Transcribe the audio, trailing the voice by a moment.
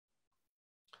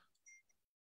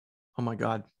Oh my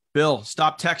God. Bill,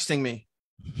 stop texting me.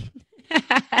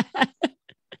 I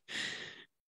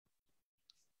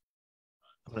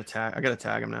gotta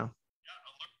tag him now.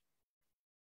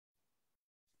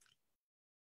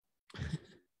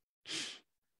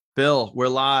 Bill, we're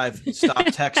live. Stop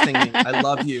texting me. I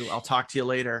love you. I'll talk to you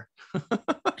later.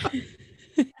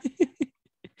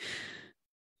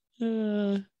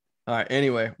 All right.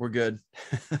 Anyway, we're good.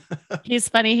 He's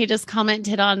funny. He just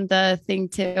commented on the thing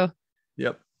too.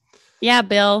 Yep. Yeah,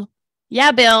 Bill.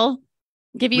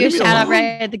 Give you a shout out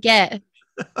right at the get.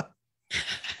 All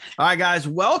right, guys.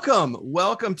 Welcome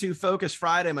to Focus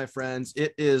Friday, my friends.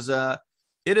 It is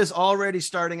already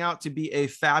starting out to be a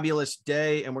fabulous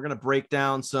day, and we're gonna break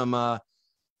down some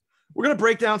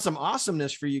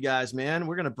awesomeness for you guys, man.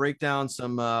 We're gonna break down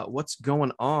some what's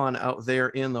going on out there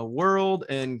in the world,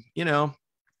 and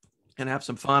and have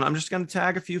some fun. I'm just gonna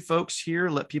tag a few folks here,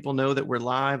 let people know that we're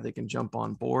live. They can jump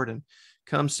on board and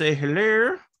come say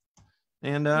hello.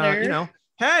 And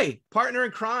hey, partner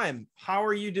in crime, how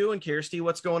are you doing, Kirsty?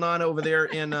 What's going on over there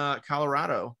in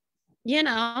Colorado?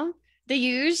 The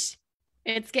huge.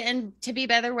 It's getting to be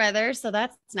better weather, so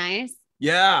that's nice.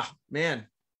 Yeah, man.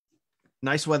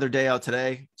 Nice weather day out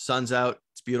today. Sun's out.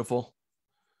 It's beautiful.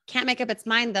 Can't make up its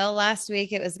mind though. Last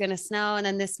week it was going to snow, and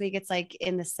then this week it's like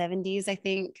in the 70s, I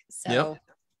think. So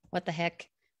What the heck?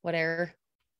 Whatever.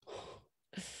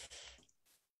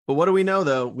 But what do we know,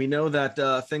 though? We know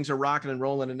that things are rocking and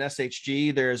rolling in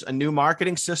SHG. There's a new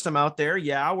marketing system out there.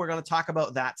 Yeah, we're going to talk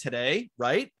about that today,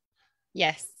 right?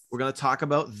 Yes. We're going to talk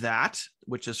about that,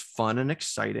 which is fun and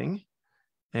exciting.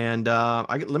 And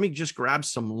let me just grab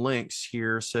some links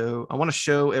here. So I want to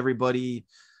show everybody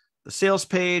the sales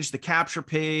page, the capture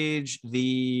page,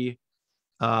 the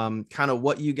kind of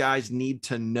what you guys need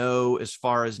to know as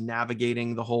far as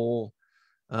navigating the whole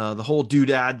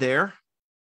doodad there.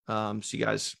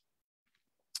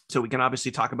 So we can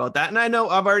obviously talk about that. And I know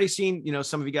I've already seen,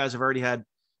 some of you guys have already had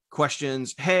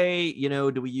questions. Hey,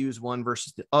 do we use one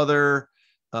versus the other?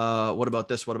 What about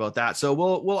this? What about that? So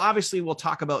we'll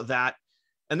talk about that.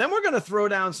 And then we're going to throw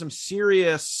down some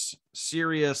serious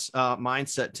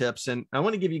mindset tips. And I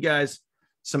want to give you guys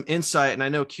some insight. And I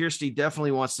know Kirsty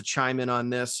definitely wants to chime in on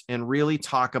this and really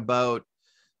talk about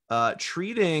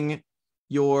treating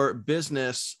your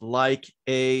business like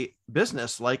a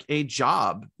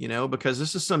job, because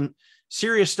this is some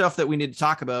serious stuff that we need to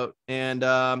talk about. And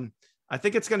I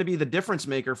think it's going to be the difference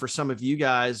maker for some of you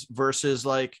guys versus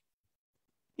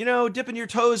dipping your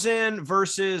toes in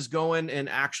versus going and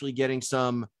actually getting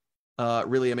some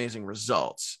really amazing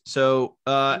results. So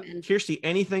Kirsty,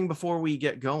 anything before we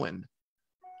get going?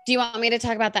 Do you want me to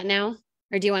talk about that now?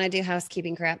 Or do you want to do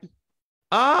housekeeping crap?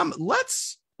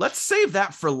 Let's save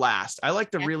that for last. I like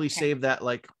to really save that,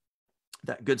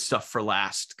 that good stuff for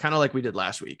last, kind of like we did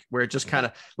last week, where it just kind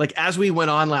of as we went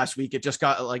on last week, it just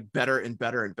got better and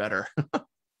better and better.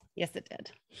 Yes, it did.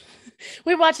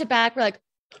 We watched it back. We're like,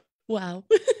 wow.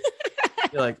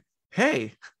 You're like,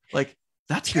 hey,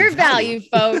 that's true value,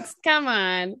 folks. Come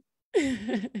on.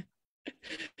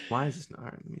 Why is this not? All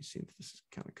right, let me see if this is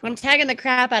kind of. I'm tagging the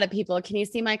crap out of people. Can you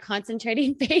see my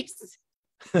concentrating face?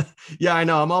 Yeah, I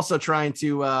know. I'm also trying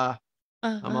to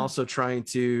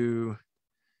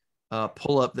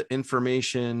pull up the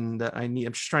information that I need.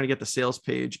 I'm just trying to get the sales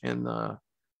page and the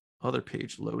other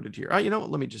page loaded here. You know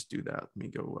what? Let me just do that. Let me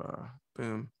go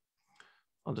boom.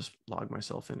 I'll just log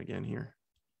myself in again here.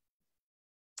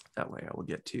 That way I will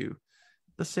get to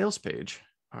the sales page.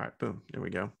 All right, boom. There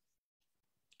we go.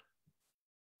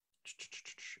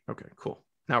 Okay, cool.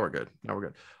 Now we're good. All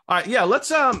right, yeah,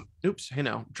 let's oops, hey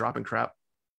now, dropping crap.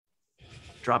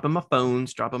 Dropping my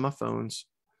phones.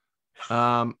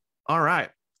 All right.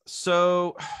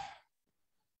 So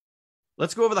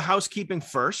let's go over the housekeeping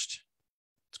first.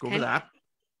 Let's go over that.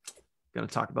 Going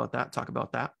to talk about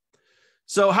that.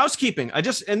 So housekeeping, and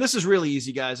this is really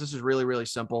easy, guys. This is really, really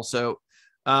simple. So,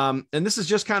 and this is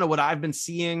just kind of what I've been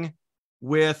seeing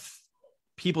with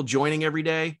people joining every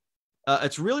day.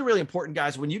 It's really, really important,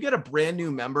 guys, when you get a brand new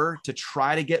member, to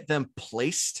try to get them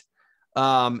placed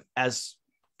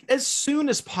as soon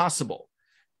as possible.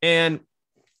 And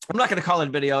I'm not going to call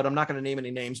anybody out. I'm not going to name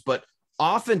any names, but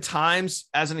oftentimes,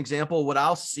 as an example, what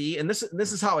I'll see, and this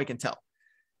is how I can tell,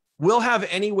 we'll have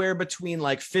anywhere between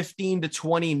 15 to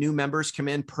 20 new members come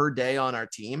in per day on our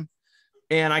team.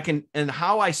 And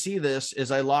how I see this is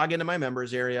I log into my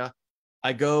members area,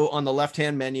 I go on the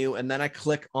left-hand menu, and then I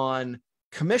click on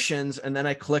commissions, and then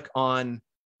I click on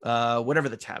whatever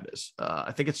the tab is.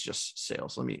 I think it's just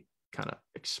sales. Let me kind of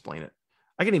explain it.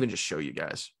 I can even just show you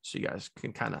guys so you guys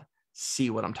can kind of see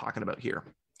what I'm talking about here.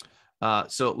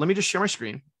 So let me just share my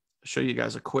screen, show you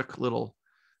guys a quick little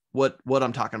what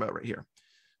I'm talking about right here.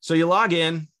 So you log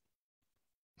in.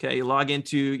 Okay. You log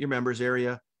into your members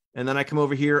area. And then I come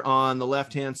over here on the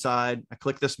left-hand side. I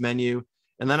click this menu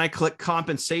and then I click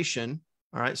compensation.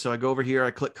 All right. So I go over here,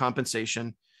 I click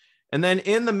compensation. And then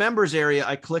in the members area,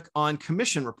 I click on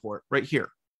commission report right here.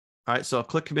 All right. So I'll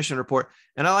click commission report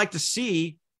and I like to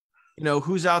see,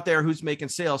 who's out there, who's making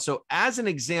sales. So as an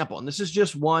example, and this is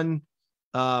just one,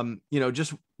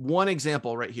 just one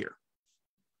example right here.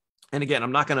 And again,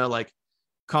 I'm not going to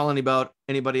call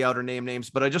anybody out or name names,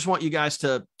 but I just want you guys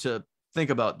to think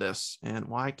about this. And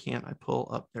why can't I pull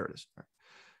up? There it is. Right.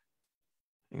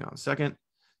 Hang on a second.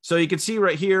 So you can see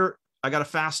right here, I got a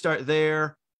fast start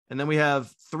there. And then we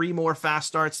have 3 more fast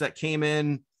starts that came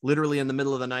in literally in the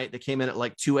middle of the night. They came in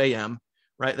at 2 a.m.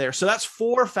 right there. So that's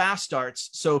 4 fast starts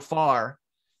so far.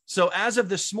 So as of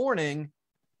this morning,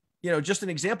 just an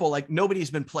example,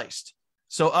 nobody's been placed.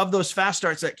 So of those fast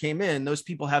starts that came in, those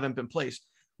people haven't been placed,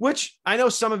 which I know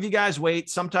some of you guys wait.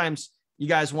 Sometimes you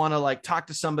guys want to talk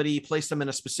to somebody, place them in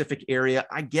a specific area.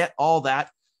 I get all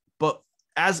that. But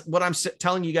as what I'm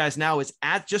telling you guys now is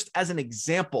just as an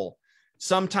example,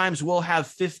 sometimes we'll have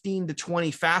 15 to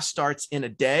 20 fast starts in a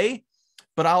day,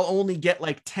 but I'll only get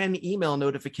 10 email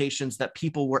notifications that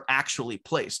people were actually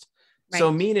placed. Right.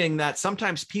 So meaning that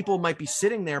sometimes people might be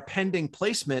sitting there pending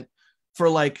placement for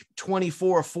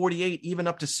 24, 48, even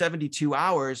up to 72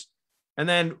 hours. And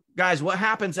then guys, what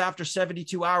happens after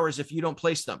 72 hours if you don't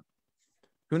place them?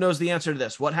 Who knows the answer to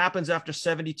this? What happens after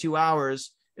 72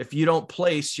 hours if you don't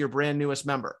place your brand newest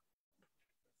member?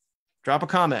 Drop a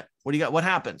comment. What do you got? What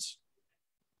happens?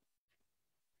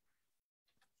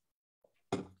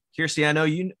 Kirsty, I know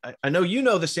you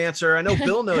know this answer. I know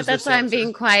Bill knows That's this why answer. I'm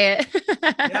being quiet.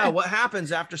 Yeah, what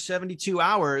happens after 72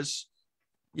 hours?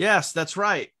 Yes, that's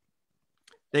right.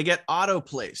 They get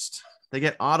auto-placed.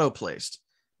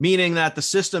 Meaning that the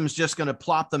system's just going to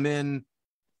plop them in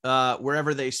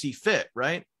wherever they see fit,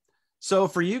 right? So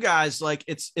for you guys,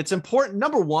 it's important.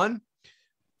 Number one,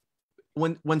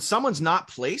 when someone's not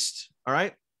placed, all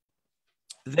right,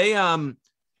 they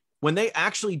when they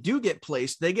actually do get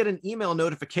placed, they get an email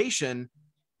notification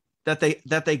that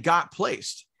they got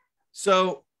placed.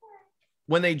 So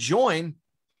when they join,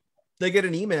 they get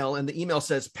an email and the email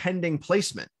says pending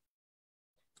placement.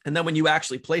 And then when you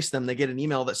actually place them, they get an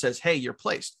email that says, hey, you're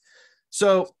placed.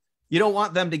 So you don't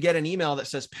want them to get an email that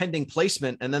says pending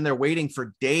placement and then they're waiting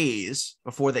for days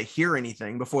before they hear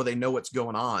anything, before they know what's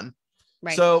going on.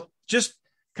 Right. So just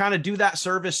kind of do that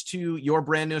service to your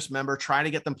brand newest member, try to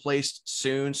get them placed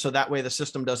soon. So that way the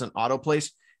system doesn't auto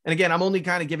place. And again, I'm only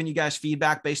kind of giving you guys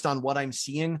feedback based on what I'm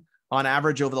seeing on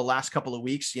average over the last couple of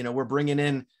weeks. We're bringing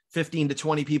in 15 to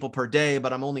 20 people per day,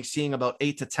 but I'm only seeing about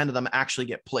 8 to 10 of them actually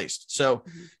get placed. So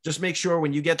just make sure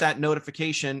when you get that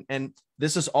notification, and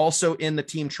this is also in the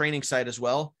team training site as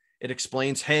well, it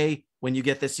explains, hey, when you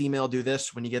get this email, do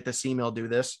this. When you get this email, do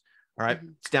this. All right.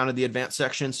 It's down to the advanced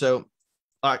section. So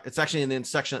it's actually in the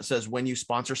section that says when you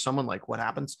sponsor someone, what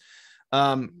happens.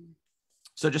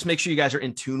 So just make sure you guys are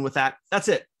in tune with that. That's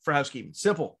it for housekeeping.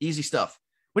 Simple, easy stuff.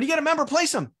 When you get a member,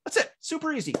 place them. That's it.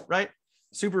 Super easy, right?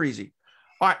 Super easy.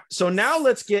 All right. So now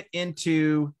let's get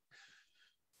into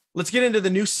the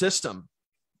new system.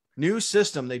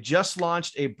 They just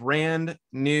launched a brand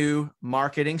new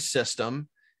marketing system.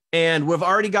 And we've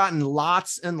already gotten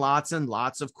lots and lots and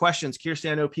lots of questions. Kirsty,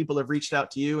 I know people have reached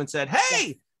out to you and said,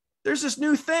 hey, there's this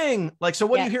new thing. So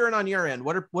what are you hearing on your end?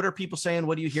 What are people saying?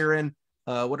 What are you hearing?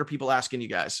 What are people asking you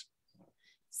guys?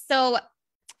 So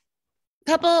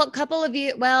couple of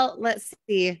you, well, let's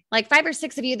see, 5 or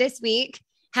 6 of you this week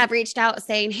have reached out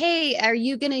saying, hey, are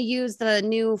you going to use the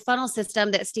new funnel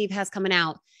system that Steve has coming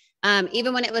out?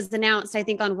 Even when it was announced, I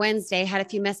think on Wednesday, had a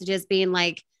few messages being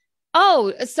like,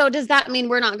 oh, so does that mean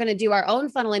we're not going to do our own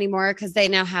funnel anymore because they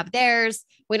now have theirs?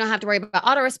 We don't have to worry about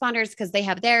autoresponders because they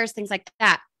have theirs, things like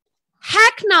that.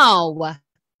 Heck no,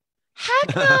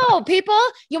 people.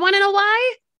 You want to know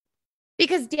why?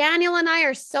 Because Daniel and I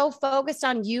are so focused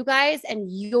on you guys and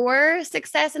your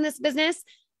success in this business.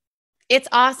 It's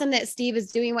awesome that Steve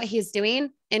is doing what he's doing.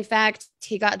 In fact,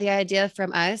 he got the idea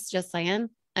from us, just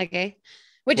saying. Okay.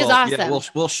 Which is awesome. Yeah,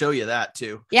 we'll show you that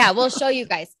too. Yeah, we'll show you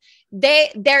guys.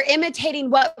 They're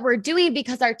imitating what we're doing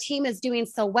because our team is doing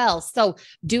so well. So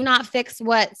do not fix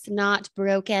what's not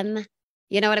broken.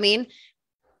 You know what I mean?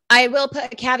 I will put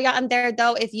a caveat in there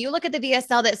though. If you look at the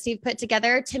VSL that Steve put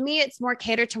together, to me, it's more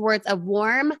catered towards a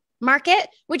warm market,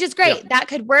 which is great. Yep. That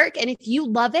could work. And if you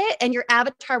love it and your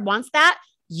avatar wants that,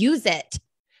 use it.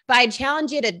 But I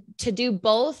challenge you to do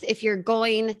both if you're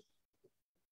going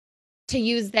to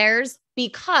use theirs,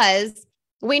 because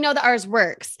we know that ours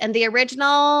works. And the original,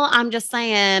 I'm just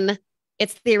saying,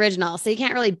 It's the original. So you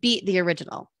can't really beat the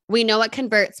original. We know it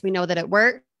converts. We know that it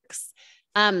works.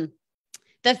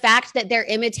 The fact that they're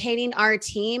imitating our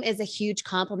team is a huge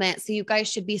compliment. So you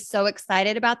guys should be so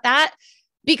excited about that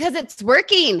because it's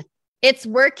working. It's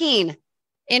working.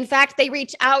 In fact, they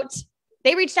reached out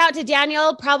to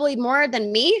Daniel probably more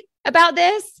than me about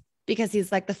this because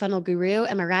he's like the funnel guru.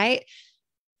 Am I right?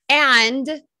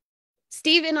 And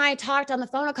Steve and I talked on the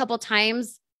phone a couple of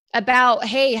times about,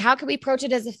 hey, how can we approach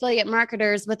it as affiliate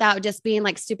marketers without just being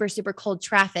like super, super cold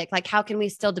traffic? Like, how can we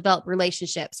still develop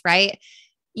relationships, right?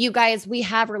 You guys, we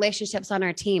have relationships on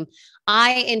our team.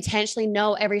 I intentionally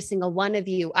know every single one of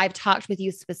you. I've talked with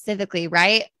you specifically,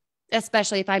 right?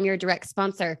 Especially if I'm your direct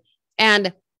sponsor.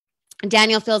 And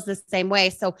Daniel feels the same way.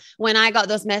 So when I got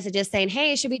those messages saying,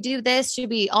 hey, should we do this? Should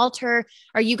we alter?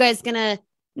 Are you guys going to,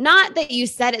 not that you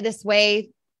said it this way,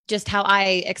 just how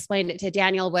I explained it to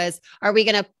Daniel was, are we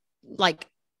going to like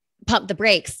pump the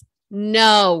brakes?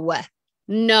 No,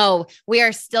 we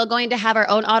are still going to have our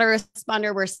own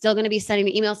autoresponder. We're still going to be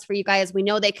sending emails for you guys. We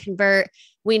know they convert.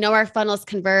 We know our funnels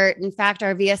convert. In fact,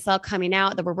 our VSL coming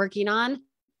out that we're working on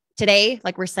today,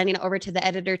 like we're sending it over to the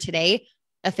editor today,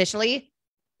 officially.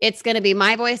 It's going to be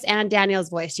my voice and Daniel's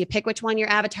voice. You pick which one your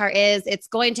avatar is. It's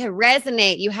going to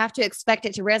resonate. You have to expect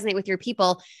it to resonate with your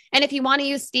people. And if you want to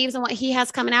use Steve's and what he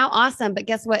has coming out, awesome. But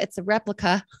guess what? It's a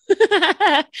replica.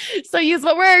 So use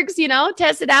what works,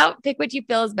 test it out, pick what you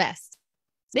feel is best.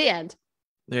 The end.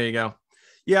 There you go.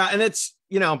 Yeah. And it's,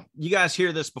 you guys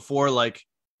hear this before, like,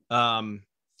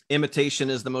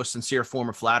 imitation is the most sincere form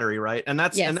of flattery. Right. And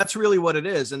that's really what it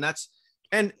is.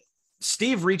 And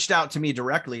Steve reached out to me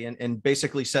directly and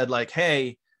basically said like,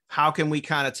 hey, how can we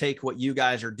kind of take what you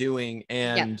guys are doing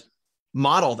and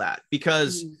model that?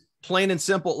 Because plain and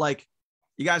simple, like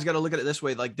you guys got to look at it this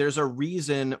way. Like there's a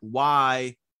reason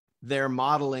why they're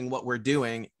modeling what we're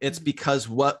doing. It's because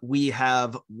what we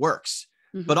have works,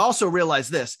 but also realize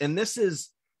this, and this is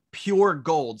pure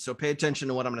gold. So pay attention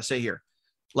to what I'm going to say here.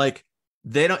 Like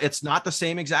it's not the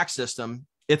same exact system.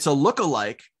 It's a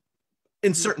lookalike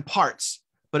in certain parts,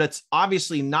 but it's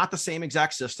obviously not the same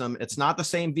exact system. It's not the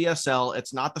same VSL.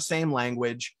 It's not the same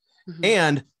language.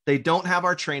 And they don't have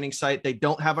our training site. They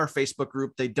don't have our Facebook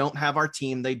group. They don't have our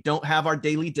team. They don't have our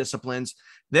daily disciplines.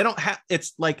 They don't have,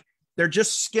 it's like, they're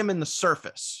just skimming the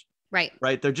surface. Right.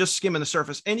 They're just skimming the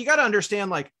surface. And you got to understand,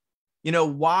 like,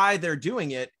 why they're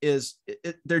doing it is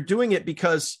they're doing it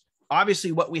because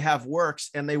obviously what we have works,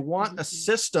 and they want a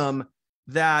system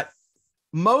that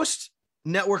most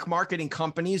network marketing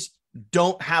companies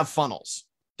don't have funnels.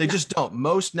 They just don't.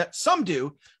 Some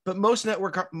do, but most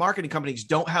network marketing companies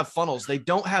don't have funnels. They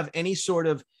don't have any sort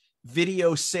of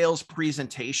video sales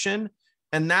presentation.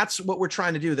 And that's what we're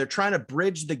trying to do. They're trying to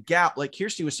bridge the gap. Like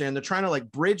Kirsty was saying, they're trying to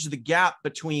like bridge the gap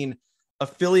between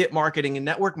affiliate marketing and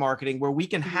network marketing, where we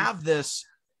can have this,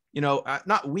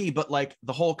 not we, but like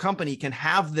the whole company can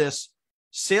have this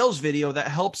sales video that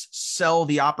helps sell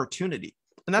the opportunity.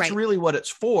 And that's really what it's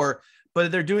for. But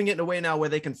they're doing it in a way now where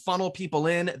they can funnel people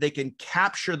in, they can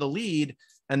capture the lead,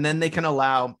 and then they can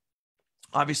allow,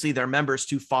 obviously, their members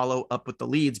to follow up with the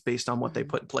leads based on what they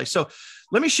put in place. So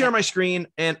let me share my screen,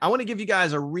 and I want to give you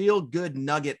guys a real good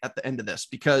nugget at the end of this,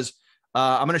 because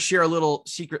I'm going to share a little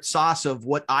secret sauce of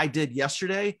what I did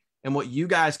yesterday and what you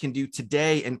guys can do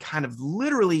today and kind of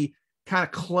literally kind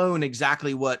of clone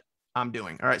exactly what I'm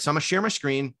doing. All right, so I'm going to share my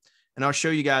screen, and I'll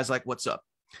show you guys like what's up.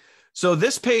 So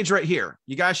this page right here,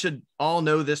 you guys should all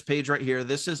know this page right here.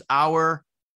 This is our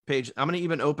page. I'm going to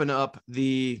even open up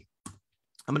the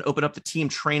team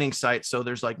training site. So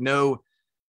there's like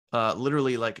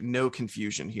literally like no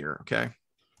confusion here. Okay.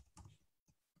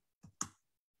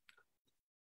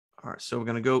 All right. So we're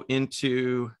going to go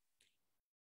into.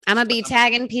 I'm going to be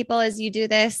tagging people as you do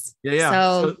this. Yeah.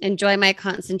 So enjoy my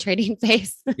concentrating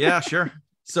face. Yeah, sure.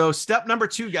 So step number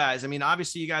 2, guys. I mean,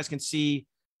 obviously you guys can see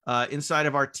inside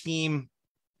of our team.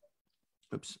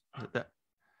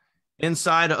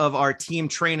 Inside of our team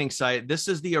training site, this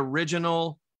is the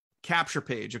original capture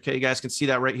page. Okay. You guys can see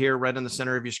that right here, right in the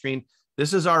center of your screen.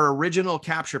 This is our original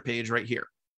capture page right here.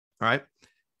 All right.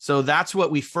 So that's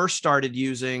what we first started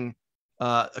using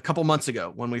a couple months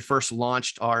ago when we first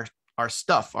launched our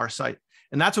site.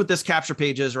 And that's what this capture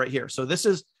page is right here. So this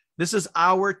is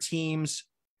our team's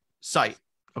site.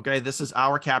 Okay. This is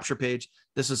our capture page.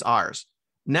 This is ours.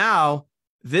 Now,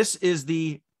 this is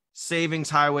the Savings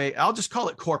Highway. I'll just call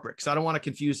it corporate because I don't want to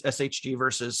confuse SHG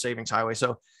versus Savings Highway.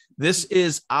 So this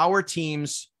is our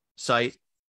team's site.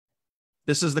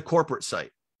 This is the corporate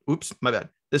site. Oops, my bad.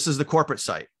 This is the corporate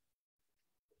site.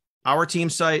 Our team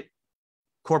site,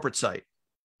 corporate site.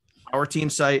 Our team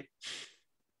site,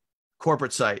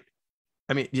 corporate site.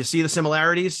 I mean, you see the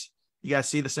similarities? You guys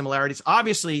see the similarities,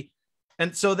 obviously.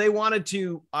 And so they wanted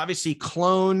to obviously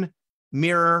clone,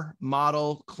 mirror,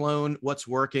 model, clone what's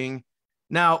working.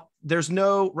 Now, there's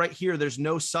no right here, there's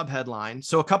no subheadline.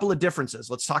 So a couple of differences.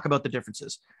 Let's talk about the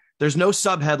differences. There's no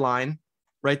subheadline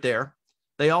right there.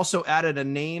 They also added a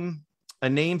name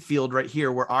field right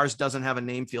here where ours doesn't have a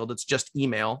name field. It's just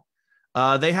email.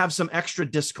 They have some extra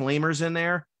disclaimers in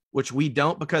there, which we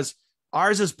don't, because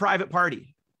ours is private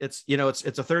party. It's, you know, it's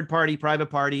a third party, private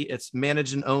party. It's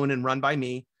managed and owned and run by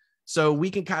me. So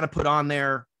we can kind of put on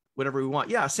there whatever we want.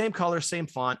 Yeah. Same color, same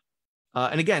font.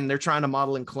 And again, they're trying to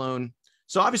model and clone.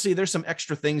 So obviously there's some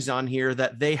extra things on here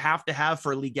that they have to have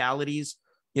for legalities,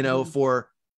 you know, for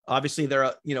obviously they're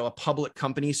a public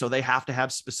company. So they have to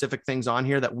have specific things on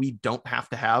here that we don't have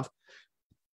to have,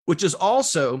 which is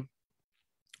also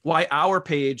why our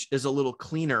page is a little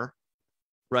cleaner,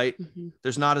 right? Mm-hmm.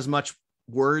 There's not as much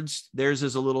words. Theirs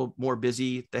is a little more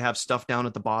busy. They have stuff down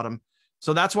at the bottom.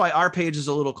 So that's why our page is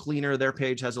a little cleaner. Their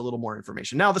page has a little more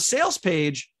information. Now the sales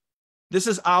page, this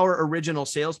is our original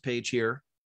sales page here.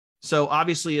 So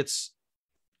obviously it's,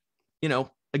 you know,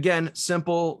 again,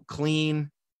 simple, clean,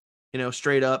 you know,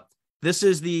 straight up. This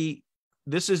is the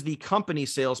company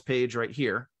sales page right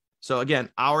here. So again,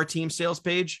 our team sales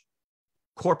page,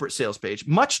 corporate sales page,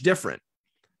 much different,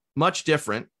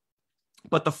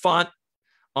 but the font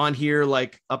on here,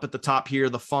 like up at the top here,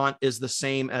 the font is the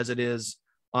same as it is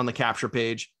on the capture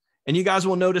page. And you guys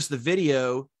will notice the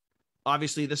video.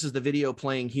 Obviously this is the video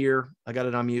playing here. I got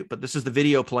it on mute, but this is the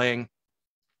video playing.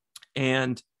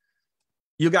 And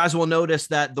you guys will notice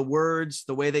that the words,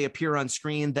 the way they appear on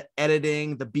screen, the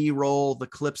editing, the B-roll, the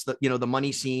clips, that, you know, the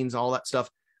money scenes, all that stuff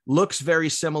looks very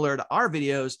similar to our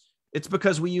videos. It's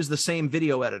because we use the same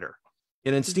video editor.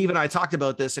 And then Steve and I talked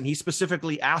about this, and he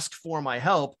specifically asked for my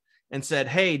help and said,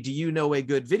 hey, do you know a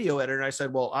good video editor? And I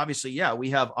said, well, obviously, yeah, we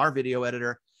have our video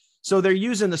editor. So they're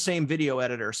using the same video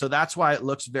editor. So that's why it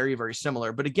looks very, very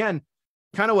similar. But again,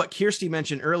 kind of what Kirsty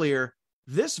mentioned earlier,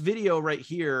 this video right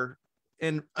here,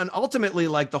 and ultimately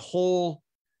like the whole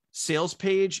sales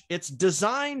page, it's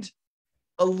designed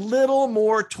a little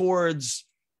more towards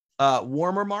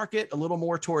warmer market, a little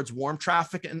more towards warm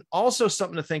traffic. And also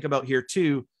something to think about here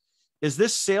too, is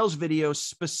this sales video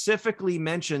specifically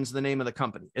mentions the name of the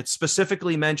company. It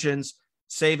specifically mentions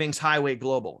Savings Highway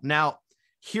Global. Now,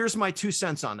 here's my 2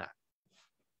 cents on that.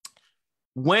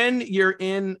 When you're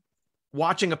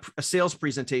watching a sales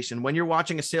presentation, when you're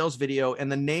watching a sales video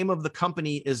and the name of the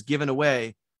company is given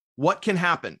away, what can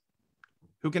happen?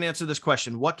 Who can answer this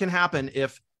question? What can happen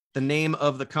if the name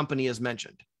of the company is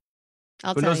mentioned?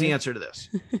 Who knows the answer to this?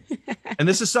 And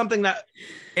this is something that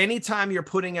anytime you're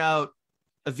putting out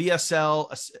a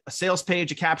VSL, a sales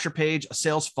page, a capture page, a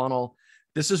sales funnel,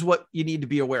 this is what you need to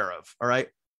be aware of. All right.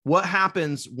 What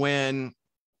happens when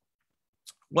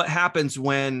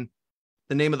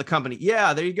the name of the company?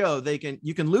 Yeah, there you go.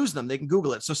 You can lose them. They can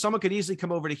Google it. So someone could easily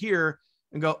come over to here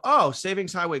and go, oh,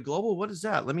 Savings Highway Global. What is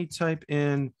that? Let me type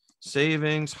in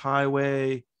Savings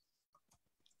Highway,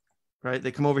 right?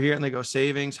 They come over here and they go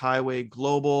Savings Highway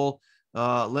Global.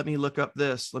 Let me look up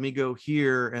this. Let me go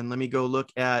here and let me go look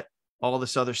at all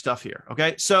this other stuff here.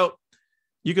 Okay. So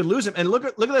you could lose them. And look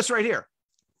at this right here.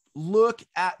 Look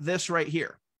at this right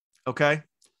here. Okay.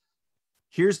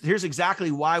 Here's exactly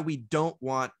why we don't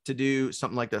want to do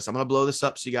something like this. I'm going to blow this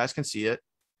up so you guys can see it.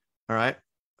 All right.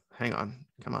 Hang on.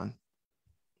 Come on. I'm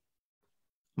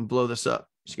going to blow this up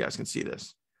so you guys can see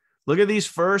this. Look at these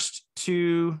first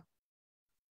two.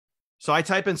 So I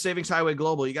type in Savings Highway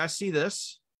Global. You guys see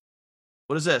this?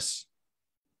 What is this?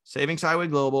 Savings Highway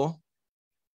Global.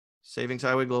 Savings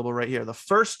Highway Global right here. The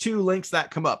first two links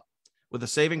that come up with the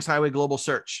Savings Highway Global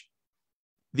search.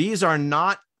 These are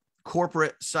not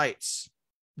corporate sites.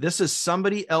 This is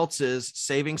somebody else's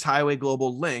Savings Highway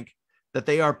Global link that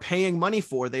they are paying money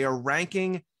for. They are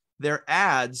ranking their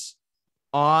ads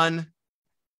on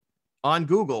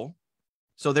Google.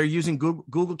 So they're using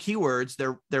Google keywords.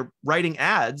 They're writing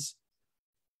ads.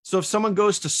 So if someone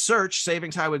goes to search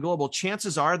Savings Highway Global,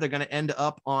 chances are they're going to end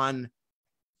up on,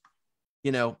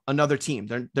 you know, another team.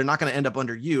 They're not going to end up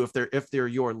under you if they're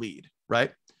your lead,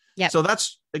 right? Yeah. So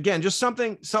that's, again, just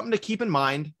something to keep in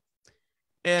mind.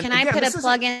 And can I put a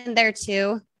plug in there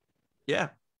too? Yeah.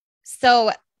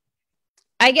 So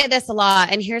I get this a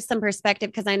lot, and here's some perspective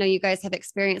because I know you guys have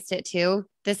experienced it too.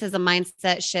 This is a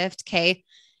mindset shift. Okay.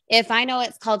 If I know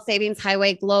it's called Savings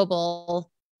Highway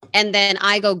Global and then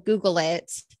I go Google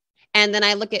it and then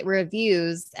I look at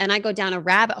reviews and I go down a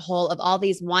rabbit hole of all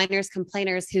these whiners,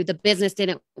 complainers who the business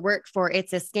didn't work for.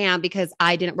 It's a scam because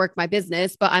I didn't work my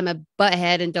business, but I'm a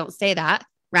butthead and don't say that.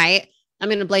 Right. I'm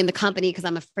going to blame the company because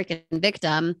I'm a freaking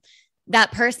victim.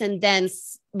 that person then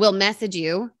will message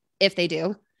you, if they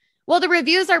do, well, the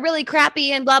reviews are really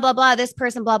crappy and blah, blah, blah, this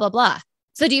person, blah, blah, blah.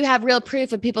 So do you have real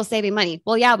proof of people saving money?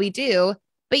 Well, yeah, we do.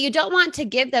 But you don't want to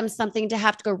give them something to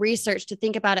have to go research to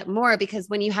think about it more, because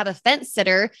when you have a fence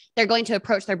sitter, they're going to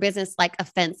approach their business like a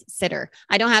fence sitter.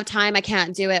 I don't have time. I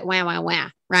can't do it. Wah, wah, wah.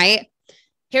 Right?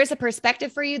 Here's a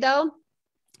perspective for you, though.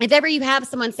 If ever you have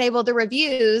someone say, well, the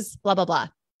reviews, blah, blah, blah.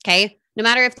 Okay. No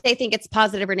matter if they think it's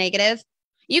positive or negative,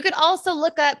 you could also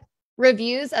look up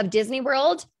reviews of Disney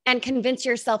World and convince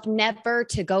yourself never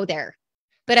to go there.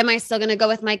 But am I still going to go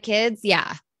with my kids?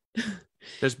 Yeah.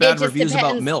 There's bad reviews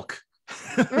about milk.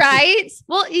 Right?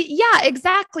 Well, yeah,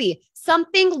 exactly.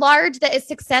 Something large that is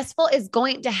successful is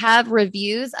going to have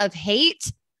reviews of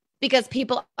hate because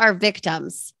people are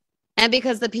victims. And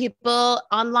because the people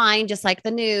online, just like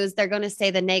the news, they're going to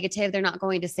say the negative. They're not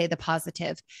going to say the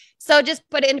positive. So just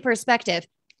put it into perspective.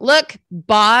 Look,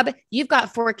 Bob, you've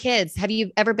got 4 kids. Have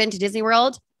you ever been to Disney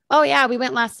World? Oh, yeah, we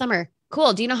went last summer.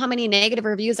 Cool. Do you know how many negative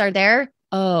reviews are there?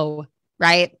 Oh,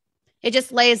 right. It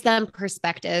just lays them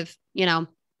perspective. You know,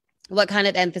 what kind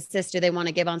of emphasis do they want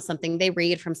to give on something they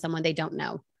read from someone they don't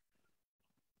know?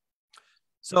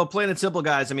 So plain and simple,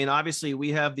 guys. I mean, obviously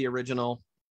we have the original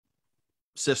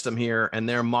system here and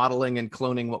they're modeling and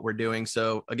cloning what we're doing.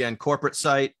 So again, corporate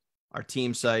site, our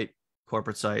team site,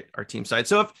 corporate site, our team site.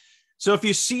 So if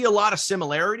you see a lot of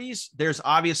similarities, there's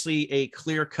obviously a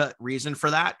clear-cut reason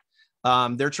for that.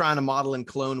 They're trying to model and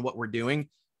clone what we're doing.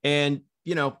 And,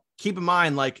 you know, keep in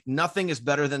mind, like, nothing is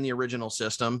better than the original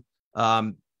system.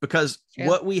 Because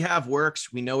what we have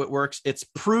works. We know it works. It's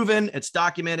proven. It's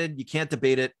documented. You can't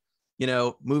debate it. You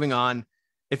know, moving on.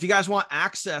 If you guys want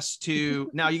access to,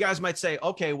 now you guys might say,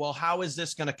 okay, well, how is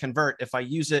this going to convert? If I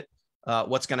use it,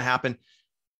 what's going to happen?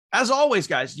 As always,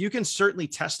 guys, you can certainly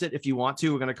test it if you want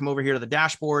to. We're going to come over here to the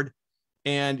dashboard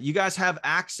and you guys have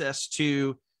access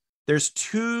to, there's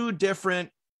 2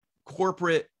 different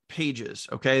corporate pages.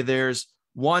 Okay. There's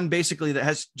one basically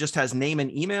that just has name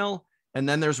and email. And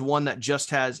then there's one that just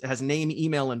has name,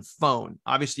 email, and phone.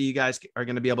 Obviously, you guys are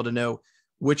going to be able to know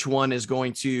which one is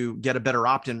going to get a better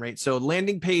opt-in rate. So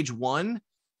landing page 1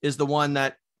 is the one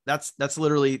that's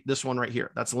literally this one right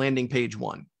here. That's landing page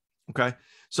 1. Okay.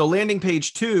 So landing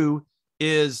page 2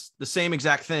 is the same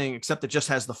exact thing, except it just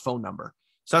has the phone number.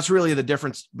 So that's really the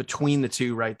difference between the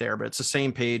 2 right there, but it's the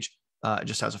same page. It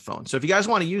just has a phone. So if you guys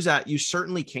want to use that, you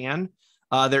certainly can.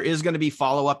 There is going to be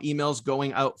follow-up emails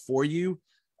going out for you.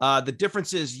 The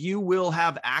difference is you will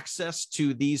have access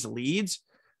to these leads.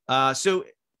 So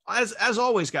as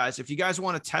always, guys, if you guys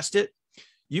want to test it,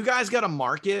 you guys got to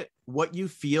market what you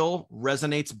feel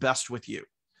resonates best with you.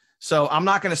 So I'm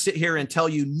not going to sit here and tell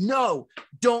you, no,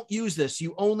 don't use this.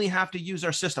 You only have to use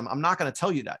our system. I'm not going to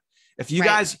tell you that. If you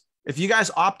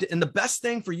guys opt in, and the best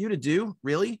thing for you to do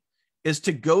really is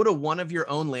to go to one of your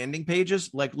own landing pages,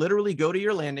 like literally go to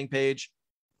your landing page,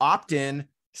 opt in,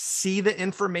 see the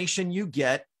information you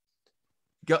get.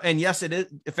 Go, and yes, it is.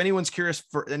 If anyone's curious,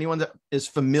 for anyone that is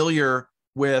familiar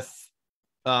with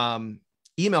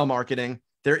email marketing,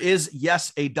 there is,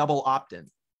 yes, a double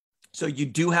opt-in. So you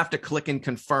do have to click and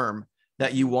confirm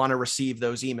that you want to receive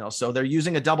those emails. So they're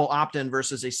using a double opt-in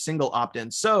versus a single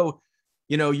opt-in. So,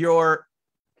 you know, your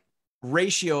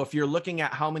ratio, if you're looking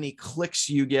at how many clicks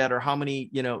you get or how many,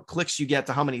 you know, clicks you get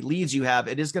to how many leads you have,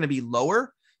 it is going to be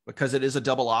lower because it is a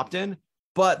double opt-in,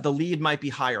 but the lead might be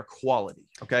higher quality.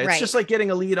 Okay. It's just like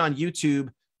getting a lead on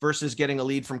YouTube versus getting a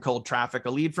lead from cold traffic. A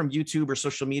lead from YouTube or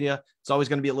social media, it's always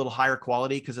going to be a little higher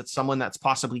quality because it's someone that's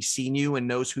possibly seen you and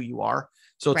knows who you are.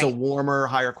 So it's a warmer,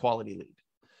 higher quality lead.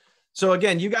 So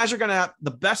again, you guys are going to have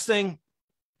the best thing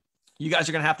you guys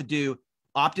are going to have to do,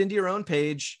 opt into your own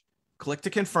page, click to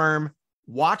confirm,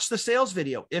 watch the sales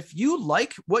video. If you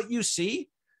like what you see,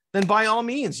 then by all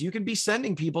means, you can be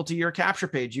sending people to your capture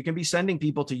page. You can be sending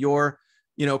people to your,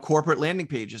 you know, corporate landing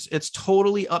pages. It's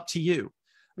totally up to you.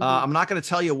 I'm not going to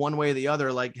tell you one way or the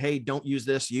other, like, hey, don't use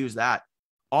this, use that.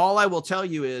 All I will tell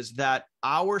you is that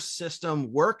our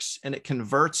system works and it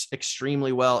converts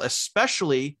extremely well,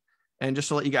 especially, and just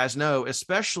to let you guys know,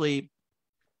 especially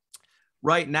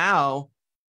right now,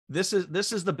 this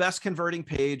is the best converting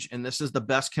page and this is the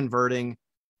best converting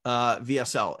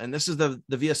VSL. And this is the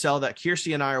VSL that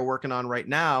Kirsty and I are working on right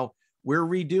now. We're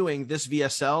redoing this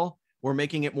VSL. We're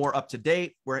making it more up to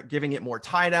date. We're giving it more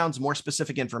tie downs, more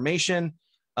specific information.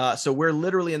 So we're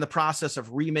literally in the process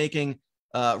of remaking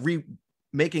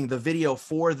the video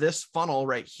for this funnel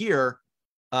right here,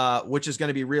 which is going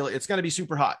to be it's going to be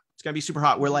super hot. It's going to be super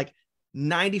hot. We're like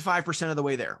 95% of the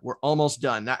way there. We're almost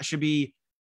done. That should be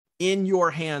in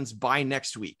your hands by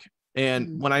next week.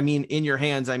 And when I mean in your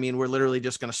hands, I mean, we're literally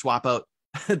just going to swap out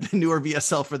the newer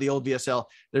VSL for the old VSL.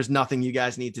 There's nothing you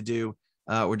guys need to do.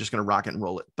 We're just going to rock it and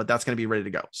roll it, but that's going to be ready to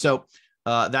go. So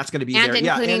that's going to be and there.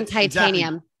 Including and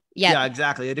titanium. Exactly. Yeah,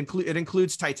 exactly. It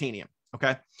includes titanium.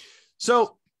 Okay.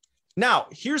 So now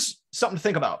here's something to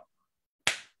think about.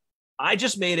 I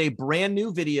just made a brand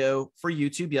new video for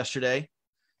YouTube yesterday.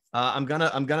 I'm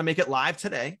gonna make it live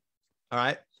today. All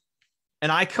right.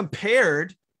 And I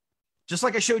compared, just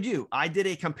like I showed you, I did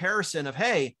a comparison of,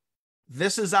 hey,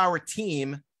 this is our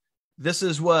team. This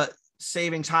is what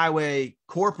Savings Highway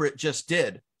Corporate just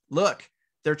did. Look,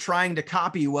 they're trying to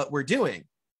copy what we're doing.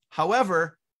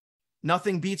 However,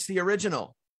 nothing beats the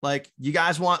original. Like, you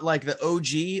guys want like the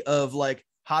OG of like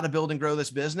how to build and grow this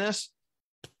business.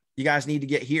 You guys need to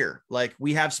get here. Like,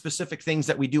 we have specific things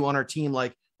that we do on our team,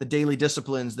 like the daily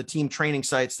disciplines, the team training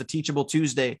sites, the Teachable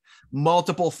Tuesday,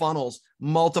 multiple funnels,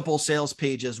 multiple sales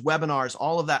pages, webinars,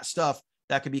 all of that stuff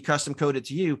that could be custom coded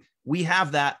to you. We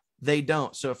have that. They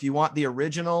don't. So if you want the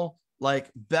original, like,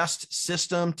 best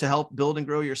system to help build and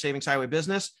grow your Savings Highway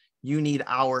business, you need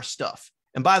our stuff.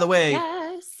 And by the way,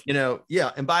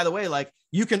 and by the way, like,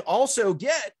 you can also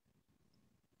get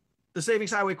the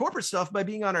Savings Highway Corporate stuff by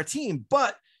being on our team,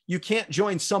 but you can't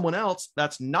join someone else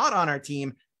that's not on our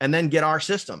team and then get our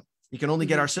system. You can only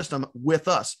get our system with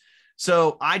us.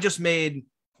 So I just made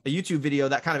a YouTube video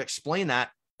that kind of explained that.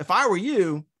 If I were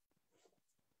you,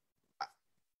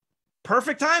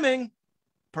 perfect timing.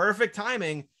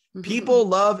 People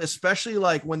love, especially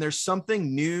like when there's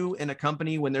something new in a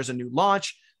company, when there's a new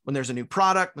launch, when there's a new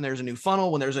product, when there's a new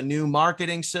funnel, when there's a new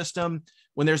marketing system,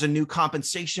 when there's a new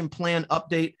compensation plan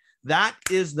update. That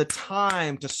is the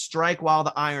time to strike while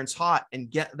the iron's hot and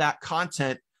get that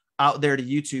content out there to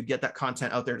YouTube, get that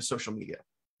content out there to social media.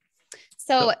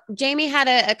 So Jamie had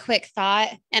a quick thought,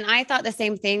 and I thought the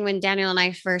same thing when Daniel and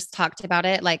I first talked about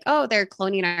it, like, oh, they're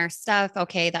cloning our stuff.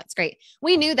 Okay, that's great.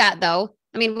 We knew that, though.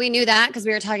 I mean, we knew that because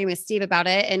we were talking with Steve about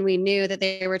it, and we knew that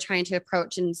they were trying to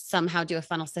approach and somehow do a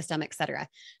funnel system, et cetera.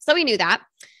 So we knew that.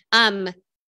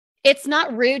 It's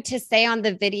not rude to say on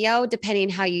the video, depending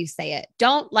how you say it.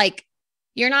 Don't, like,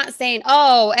 you're not saying,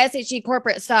 oh, SHG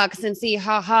Corporate sucks and see,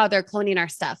 they're cloning our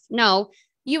stuff. No,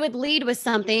 you would lead with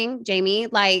something, Jamie,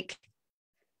 like,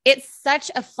 it's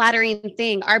such a flattering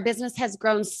thing. Our business has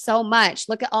grown so much.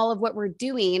 Look at all of what we're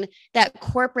doing that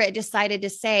corporate decided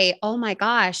to say, oh my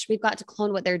gosh, we've got to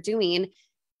clone what they're doing.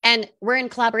 And we're in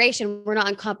collaboration. We're not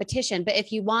in competition. But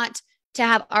if you want to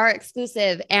have our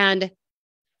exclusive and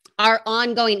our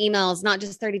ongoing emails, not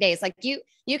just 30 days, like,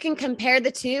 you can compare the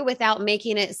two without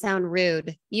making it sound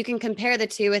rude. You can compare the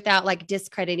two without like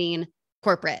discrediting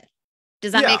corporate.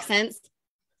 Does that make sense?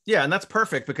 Yeah. And that's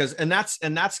perfect because, and that's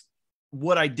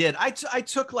what I did. I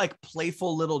took like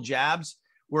playful little jabs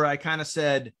where I kind of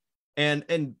said,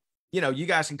 and, you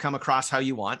guys can come across how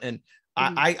you want. And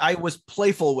I was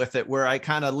playful with it, where I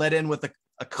kind of let in with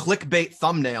a clickbait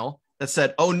thumbnail that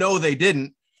said, oh no, they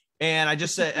didn't. And I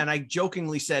just said, and I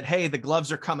jokingly said, hey, the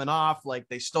gloves are coming off. Like,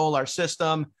 they stole our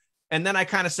system. And then I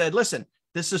kind of said, listen,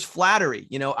 this is flattery.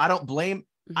 I don't blame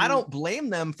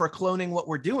them for cloning what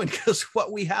we're doing, because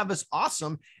what we have is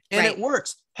awesome and it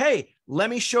works. Hey, let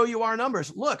me show you our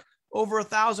numbers. Look, over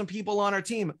 1,000 people on our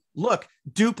team. Look,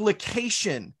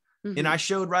 duplication. And I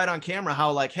showed right on camera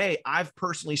how, like, hey, I've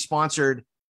personally sponsored,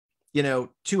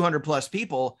 200 plus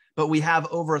people, but we have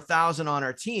over 1,000 on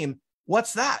our team.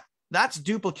 What's that? That's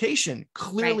duplication.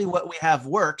 Clearly what we have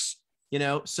works,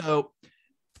 so,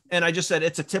 and I just said,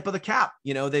 it's a tip of the cap.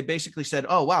 They basically said,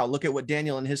 oh, wow, look at what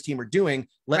Daniel and his team are doing.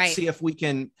 Let's see if we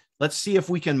can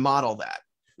model that.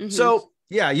 So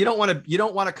yeah, you don't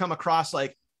want to come across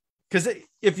like, because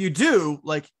if you do,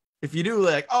 like,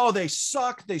 oh, they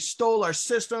suck, they stole our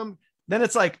system, then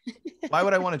it's like, why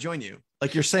would I want to join you?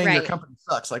 Like, you're saying your company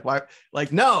sucks. Like, why?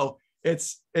 Like, no,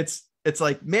 it's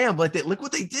like, man, but look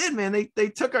what they did, man. They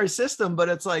took our system, but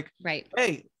it's like,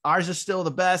 hey, ours is still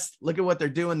the best. Look at what they're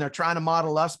doing. They're trying to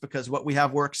model us because what we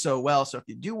have works so well. So if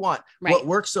you do want what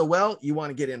works so well, you want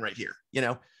to get in right here,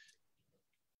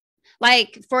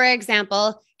 Like, for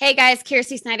example, hey guys,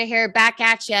 Kirsty Snyder here, back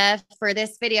at you for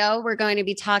this video. We're going to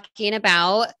be talking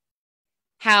about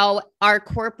how our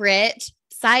corporate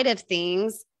side of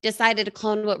things decided to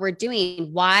clone what we're doing.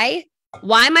 Why,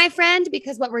 my friend?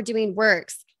 Because what we're doing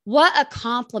works. What a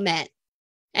compliment.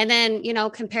 And then,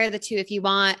 compare the two if you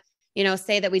want,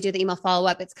 say that we do the email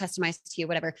follow-up, it's customized to you,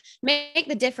 whatever. Make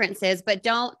the differences, but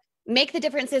don't make the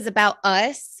differences about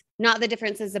us, not the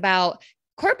differences about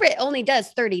corporate only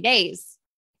does 30 days.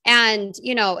 And,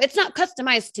 it's not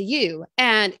customized to you.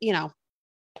 And,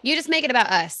 you just make it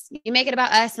about us. You make it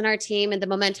about us and our team and the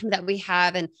momentum that we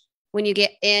have. And when you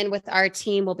get in with our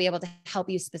team, we'll be able to help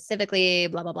you specifically,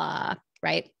 blah, blah, blah.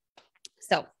 Right.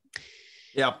 So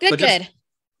yeah, good.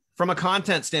 From a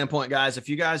content standpoint, guys, if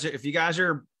you guys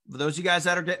are those of you guys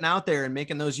that are getting out there and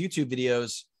making those YouTube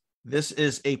videos, this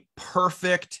is a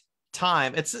perfect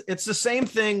time. It's the same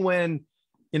thing when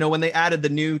they added the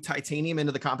new titanium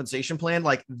into the compensation plan.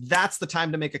 Like, that's the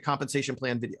time to make a compensation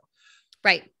plan video.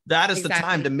 Right. That is the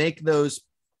time to make those.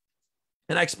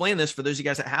 And I explain this for those of you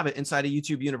guys that have it inside of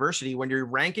YouTube University. When you're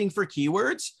ranking for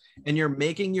keywords and you're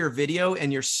making your video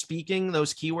and you're speaking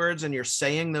those keywords and you're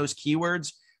saying those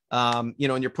keywords, and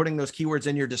you're putting those keywords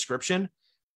in your description,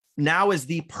 now is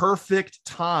the perfect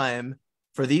time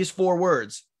for these 4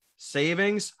 words: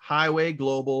 Savings Highway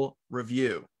Global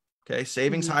Review. Okay.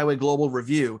 Savings Highway Global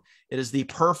Review. It is the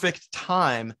perfect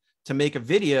time to make a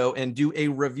video and do a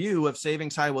review of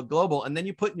Savings Highway Global. And then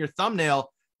you put in your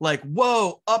thumbnail, like,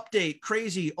 whoa, update,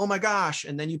 crazy, oh my gosh.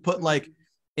 And then you put like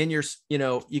in your,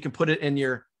 you can put it in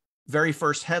your very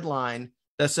first headline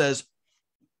that says,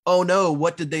 oh no,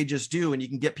 what did they just do? And you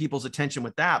can get people's attention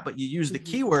with that. But you use the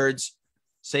keywords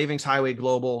Savings Highway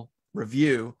Global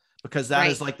Review, because that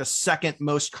is like the second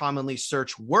most commonly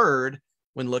searched word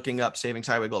when looking up Savings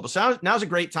Highway Global. So now's a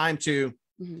great time to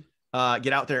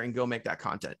get out there and go make that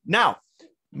content. Now,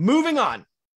 moving on.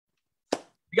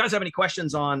 If you guys have any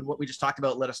questions on what we just talked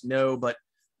about, let us know. But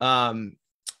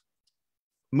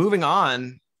moving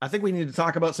on, I think we need to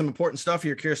talk about some important stuff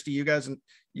here, Kirsty. You guys and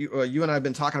you and I have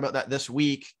been talking about that this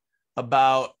week,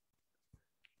 about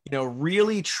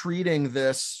really treating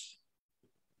this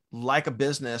like a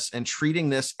business and treating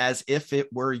this as if it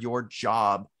were your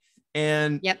job.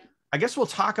 And I guess we'll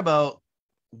talk about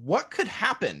what could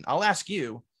happen. I'll ask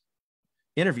you,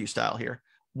 interview style here,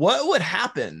 what would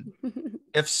happen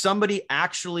if somebody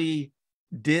actually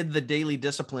did the daily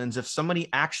disciplines, if somebody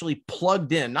actually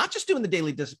plugged in, not just doing the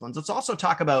daily disciplines, let's also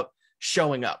talk about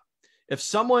showing up. If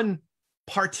someone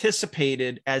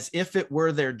participated as if it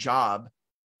were their job,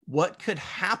 what could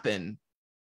happen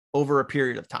over a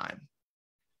period of time?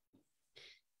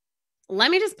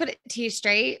 Let me just put it to you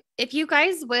straight. If you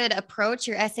guys would approach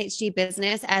your SHG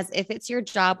business as if it's your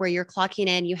job, where you're clocking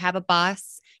in, you have a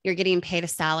boss, you're getting paid a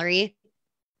salary,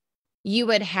 you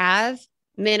would have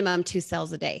minimum 2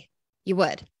 sales a day. You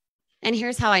would. And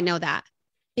here's how I know that,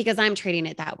 because I'm treating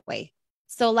it that way.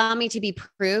 So allow me to be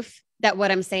proof that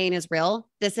what I'm saying is real.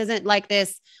 This isn't like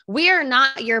this. We are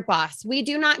not your boss. We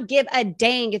do not give a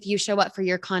dang if you show up for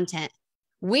your content.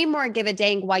 We more give a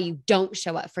dang why you don't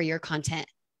show up for your content.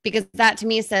 Because that to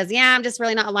me says, yeah, I'm just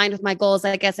really not aligned with my goals.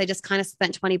 I guess I just kind of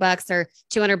spent $20 or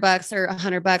 $200 or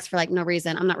 $100 for like no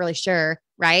reason. I'm not really sure.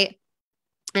 Right.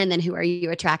 And then who are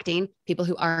you attracting? People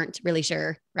who aren't really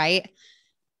sure. Right.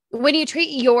 When you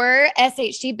treat your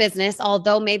SHG business,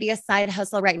 although maybe a side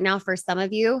hustle right now for some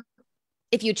of you,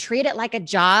 if you treat it like a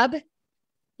job,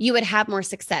 you would have more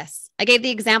success. I gave the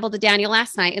example to Daniel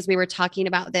last night as we were talking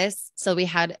about this. So we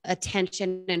had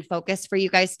attention and focus for you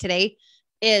guys today.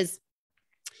 Is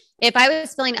if I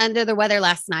was feeling under the weather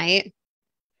last night,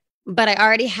 but I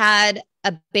already had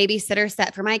a babysitter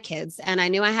set for my kids, and I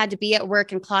knew I had to be at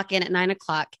work and clock in at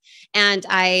 9:00, and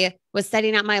I was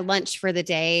setting out my lunch for the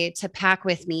day to pack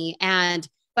with me.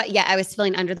 But I was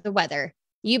feeling under the weather.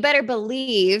 You better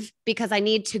believe, because I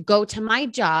need to go to my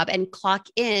job and clock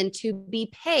in to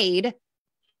be paid,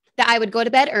 that I would go to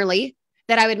bed early,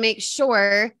 that I would make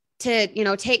sure to,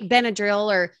 take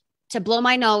Benadryl or to blow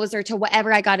my nose or to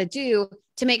whatever I got to do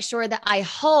to make sure that I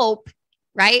hope,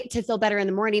 right, to feel better in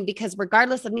the morning, because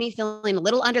regardless of me feeling a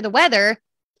little under the weather,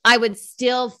 I would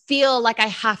still feel like I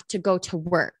have to go to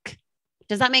work.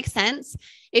 Does that make sense?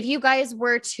 If you guys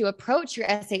were to approach your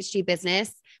SHG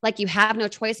business like you have no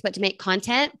choice but to make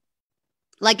content,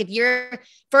 like if you're,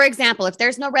 for example, if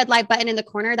there's no red light button in the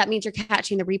corner, that means you're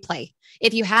catching the replay.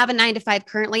 If you have a 9-to-5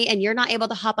 currently and you're not able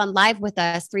to hop on live with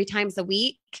us 3 times a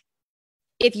week,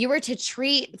 if you were to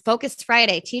treat Focus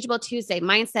Friday, Teachable Tuesday,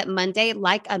 Mindset Monday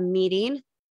like a meeting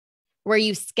where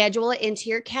you schedule it into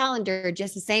your calendar,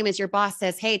 just the same as your boss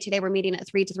says, hey, today we're meeting at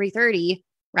 3 to 3:30,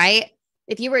 right?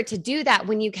 If you were to do that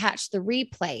when you catch the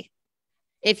replay,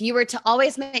 if you were to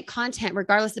always make content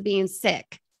regardless of being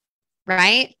sick,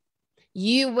 right?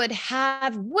 You would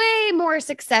have way more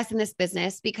success in this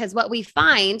business, because what we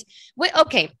find,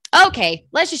 okay,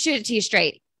 let's just shoot it to you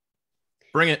straight.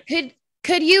 Bring it.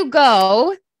 Could you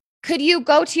go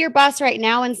to your boss right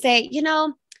now and say,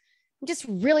 I'm just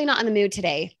really not in the mood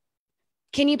today.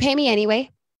 Can you pay me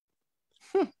anyway?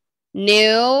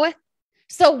 No.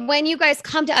 So when you guys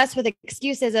come to us with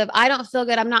excuses of, I don't feel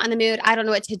good, I'm not in the mood, I don't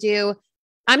know what to do,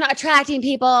 I'm not attracting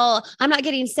people, I'm not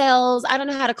getting sales, I don't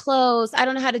know how to close, I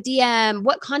don't know how to DM,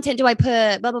 what content do I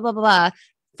put, blah, blah, blah, blah, blah.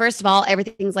 First of all,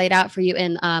 everything's laid out for you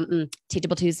in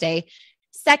Teachable Tuesday.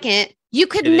 Second, you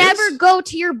could It never is? go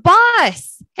to your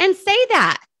boss and say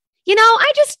that.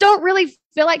 I just don't really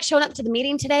feel like showing up to the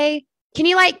meeting today. Can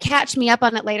you like catch me up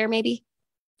on it later, maybe?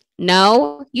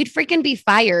 No, you'd freaking be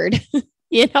fired.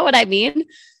 You know what I mean?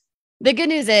 The good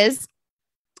news is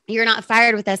you're not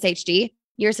fired with SHG.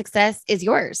 Your success is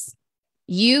yours.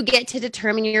 You get to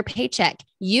determine your paycheck.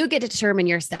 You get to determine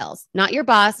your sales, not your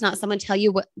boss, not someone telling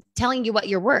you what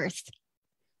you're worth.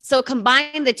 So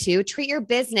combine the two, treat your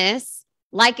business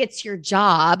like it's your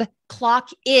job, clock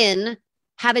in,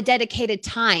 have a dedicated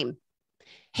time.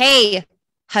 Hey,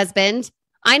 husband,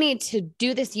 I need to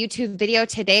do this YouTube video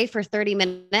today for 30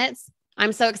 minutes.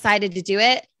 I'm so excited to do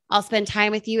it. I'll spend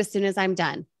time with you as soon as I'm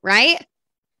done, right?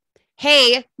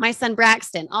 Hey, my son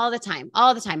Braxton, all the time.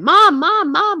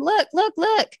 Mom,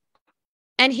 look.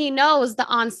 And he knows that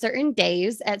on certain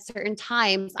days, at certain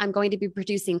times, I'm going to be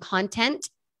producing content,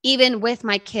 even with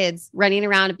my kids running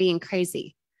around and being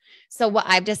crazy. So what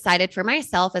I've decided for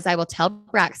myself is I will tell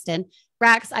Braxton,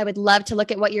 Brax, I would love to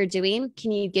look at what you're doing.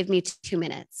 Can you give me 2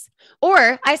 minutes?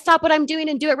 Or I stop what I'm doing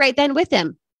and do it right then with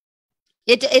him.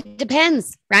 It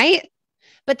depends, right?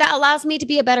 But that allows me to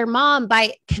be a better mom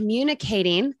by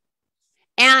communicating.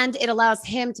 And it allows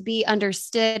him to be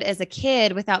understood as a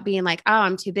kid without being like, oh,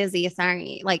 I'm too busy.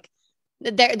 Sorry. Like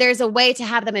there's a way to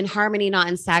have them in harmony, not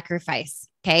in sacrifice.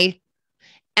 Okay.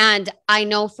 And I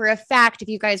know for a fact, if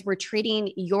you guys were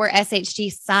treating your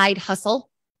SHG side hustle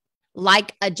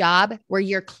like a job where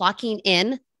you're clocking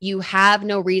in, you have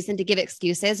no reason to give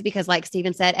excuses because like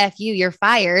Steven said, F you, you're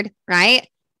fired, right?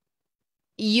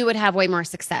 You would have way more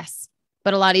success.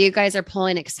 But a lot of you guys are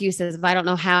pulling excuses. If I don't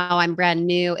know how, I'm brand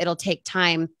new, it'll take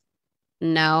time.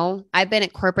 No, I've been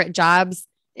at corporate jobs,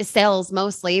 sales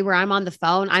mostly, where I'm on the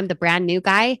phone. I'm the brand new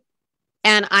guy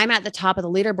and I'm at the top of the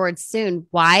leaderboard soon.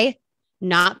 Why?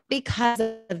 Not because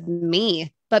of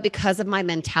me, but because of my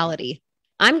mentality.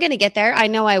 I'm going to get there. I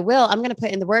know I will. I'm going to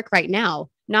put in the work right now.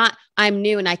 Not I'm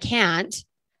new and I can't.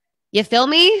 You feel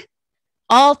me?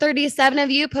 All 37 of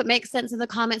you make sense in the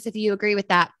comments if you agree with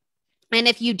that. And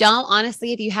if you don't,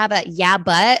 honestly, if you have a yeah,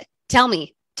 but tell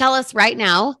us right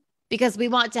now, because we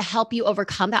want to help you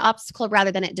overcome that obstacle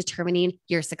rather than it determining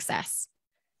your success.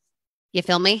 You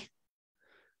feel me?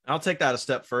 I'll take that a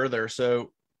step further.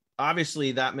 So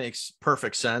obviously that makes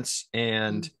perfect sense.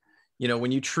 And,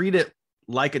 when you treat it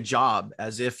like a job,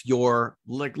 as if you're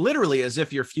like literally as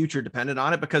if your future depended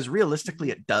on it, because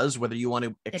realistically it does, whether you want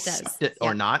to accept it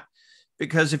or not.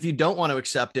 Because if you don't want to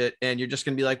accept it and you're just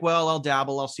going to be like, well, I'll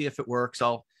dabble, I'll see if it works.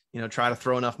 I'll, try to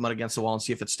throw enough mud against the wall and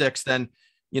see if it sticks. Then,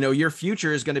 your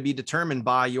future is going to be determined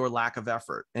by your lack of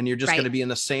effort. And you're just going to be in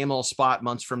the same old spot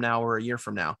months from now or a year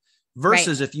from now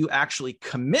versus if you actually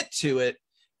commit to it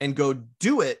and go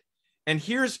do it. And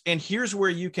here's where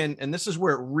you can, and this is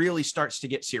where it really starts to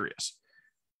get serious.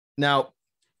 Now,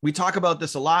 we talk about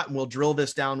this a lot and we'll drill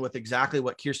this down with exactly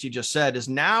what Kirsty just said is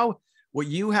now what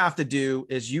you have to do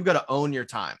is you got to own your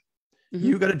time. Mm-hmm.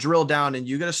 You got to drill down and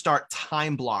you got to start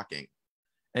time blocking.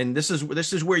 And this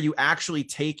is where you actually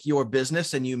take your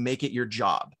business and you make it your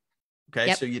job. Okay.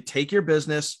 Yep. So you take your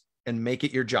business and make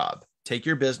it your job. Take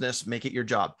your business, make it your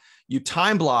job. You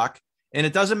time block, and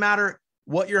it doesn't matter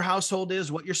what your household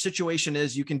is, what your situation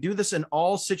is. You can do this in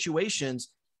all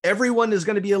situations. Everyone is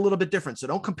going to be a little bit different. So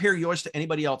don't compare yours to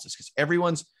anybody else's because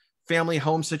everyone's family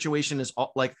home situation is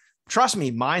like, trust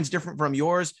me, mine's different from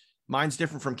yours. Mine's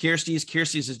different from Kirsty's.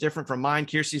 Kirsty's is different from mine.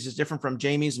 Kirsty's is different from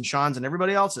Jamie's and Sean's and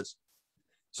everybody else's.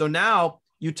 So now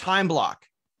you time block.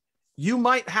 You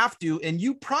might have to, and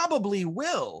you probably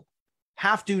will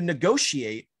have to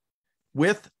negotiate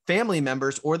with family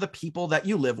members or the people that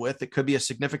you live with. It could be a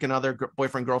significant other,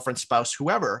 boyfriend, girlfriend, spouse,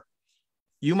 whoever.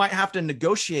 You might have to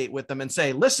negotiate with them and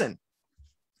say, listen,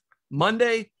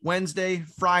 Monday, Wednesday,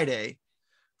 Friday,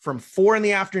 from 4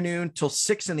 p.m. till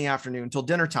 6 p.m. till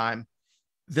dinner time.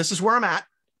 This is where I'm at.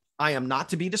 I am not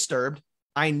to be disturbed.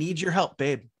 I need your help,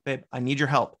 babe. I need your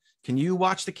help. Can you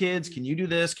watch the kids? Can you do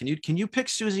this? Can you pick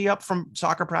Susie up from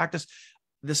soccer practice?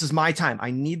 This is my time.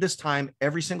 I need this time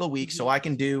every single week so I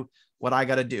can do what I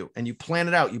got to do. And you plan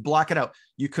it out. You block it out.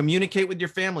 You communicate with your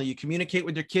family. You communicate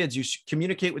with your kids. You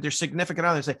communicate with your significant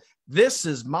other. Say, this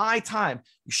is my time.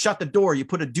 You shut the door. You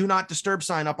put a do not disturb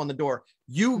sign up on the door.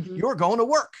 You're going to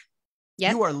work.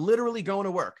 Yep. You are literally going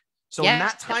to work. So in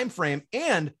that time frame,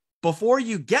 and before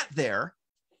you get there,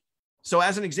 so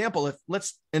as an example, if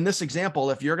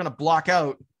you're going to block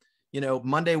out,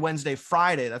 Monday, Wednesday,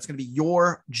 Friday, that's going to be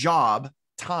your job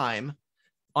time.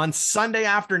 On Sunday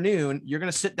afternoon, you're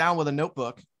going to sit down with a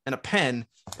notebook and a pen,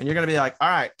 and you're going to be like, all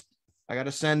right, I got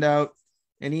to send out,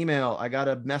 an email. I got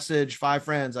to message 5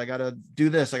 friends. I got to do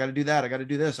this. I got to do that. I got to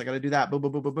do this. I got to do that. Boom,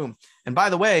 boom, boom, boom, boom. And by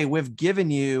the way, we've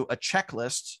given you a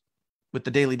checklist with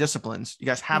the daily disciplines. You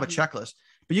guys have a checklist,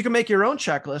 but you can make your own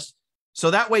checklist.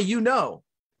 So that way, you know,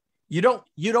 you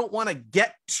don't want to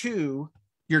get to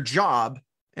your job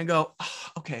and go, oh,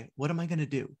 okay, what am I going to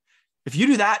do? If you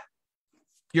do that,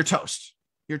 you're toast.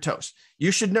 You're toast.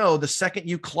 You should know the second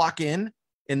you clock in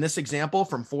this example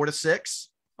from 4 to 6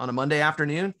 on a Monday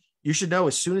afternoon, you should know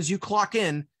as soon as you clock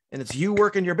in and it's you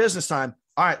working your business time.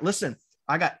 All right, listen,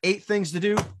 I got 8 things to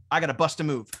do. I got to bust a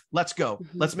move. Let's go.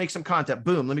 Let's make some content.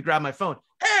 Boom. Let me grab my phone.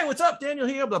 Hey, what's up? Daniel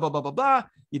here. Blah, blah, blah, blah, blah.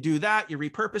 You do that. You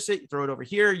repurpose it. You throw it over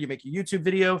here. You make a YouTube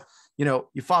video. You know,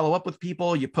 you follow up with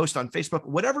people. You post on Facebook,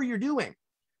 whatever you're doing.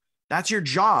 That's your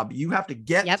job. You have to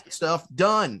get stuff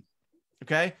done.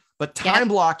 Okay. But time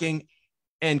blocking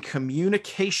and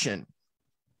communication.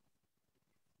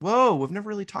 Whoa, we've never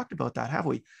really talked about that, have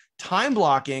we? Time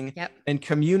blocking and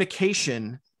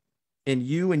communication in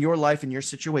you and your life and your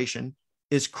situation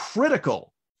is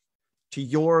critical to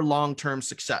your long-term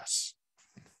success.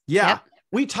 Yeah.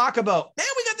 We talk about, man,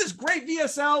 we got this great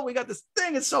VSL. We got this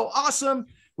thing. It's so awesome.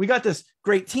 We got this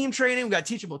great team training. We got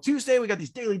Teachable Tuesday. We got these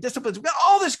daily disciplines. We got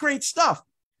all this great stuff.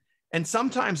 And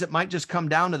sometimes it might just come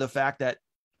down to the fact that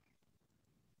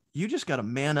you just got to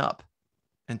man up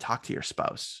and talk to your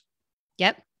spouse.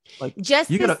 Yep. Like just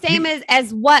the same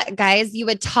as what, guys, you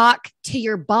would talk to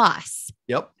your boss.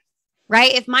 Yep.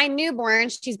 Right. If my newborn,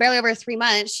 she's barely over 3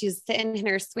 months, she's sitting in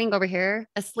her swing over here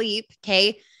asleep.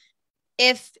 Okay.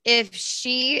 If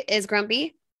she is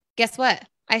grumpy, guess what?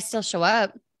 I still show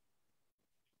up.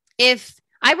 If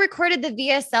I recorded the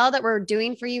VSL that we're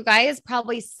doing for you guys,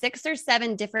 probably 6 or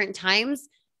 7 different times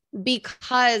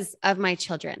because of my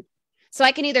children. So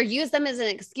I can either use them as an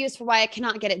excuse for why I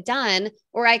cannot get it done,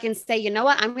 or I can say, you know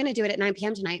what, I'm going to do it at 9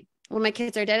 p.m. tonight when my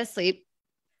kids are dead asleep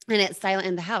and it's silent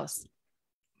in the house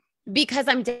because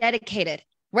I'm dedicated.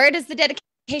 Where does the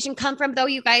dedication come from though,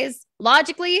 you guys?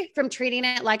 Logically, from treating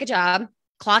it like a job,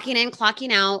 clocking in,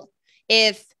 clocking out.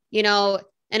 If, you know,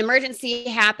 an emergency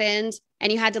happened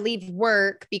and you had to leave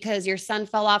work because your son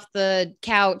fell off the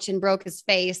couch and broke his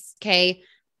face, okay,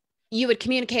 you would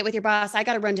communicate with your boss, I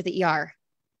got to run to the ER.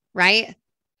 Right?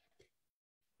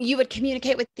 You would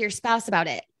communicate with your spouse about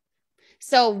it.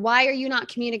 So why are you not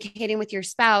communicating with your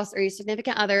spouse or your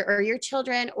significant other or your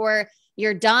children or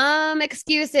your dumb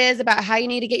excuses about how you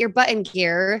need to get your butt in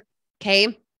gear?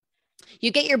 Okay.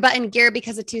 You get your butt in gear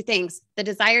because of 2 things, the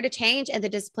desire to change and the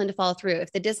discipline to follow through.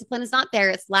 If the discipline is not there,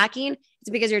 it's lacking. It's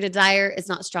because your desire is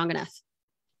not strong enough.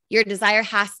 Your desire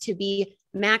has to be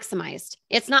maximized.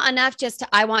 It's not enough just to,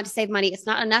 I want to save money. It's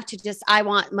not enough to just, I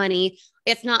want money.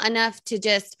 It's not enough to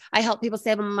just, I help people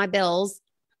save on my bills.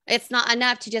 It's not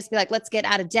enough to just be like, let's get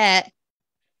out of debt.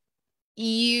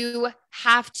 You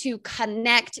have to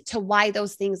connect to why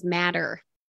those things matter,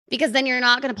 because then you're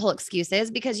not going to pull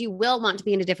excuses, because you will want to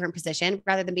be in a different position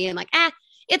rather than being like,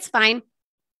 it's fine.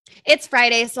 It's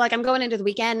Friday. So like, I'm going into the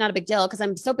weekend, not a big deal because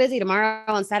I'm so busy tomorrow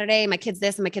and Saturday. My kid's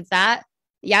this and my kid's that.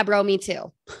 Yeah, bro, me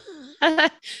too.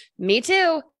 Me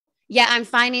too. Yeah, I'm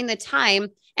finding the time.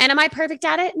 And am I perfect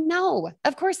at it? No,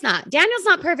 of course not. Daniel's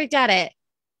not perfect at it.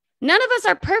 None of us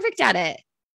are perfect at it.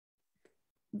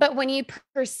 But when you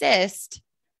persist,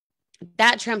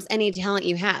 that trumps any talent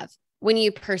you have. When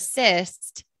you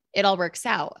persist, it all works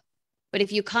out. But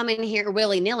if you come in here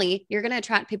willy-nilly, you're going to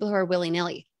attract people who are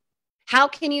willy-nilly. How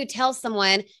can you tell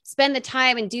someone, spend the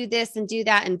time and do this and do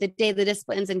that and the daily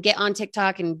disciplines and get on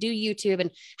TikTok and do YouTube?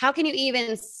 And how can you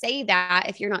even say that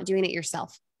if you're not doing it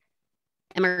yourself?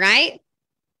 Am I right?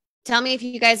 Tell me if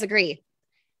you guys agree.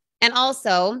 And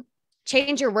also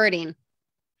change your wording.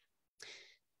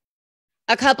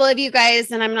 A couple of you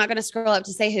guys, and I'm not going to scroll up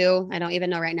to say who, I don't even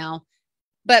know right now,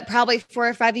 but probably 4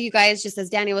 or 5 of you guys, just as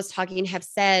Danny was talking, have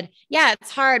said, yeah,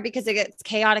 it's hard because it gets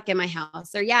chaotic in my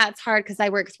house. Or yeah, it's hard because I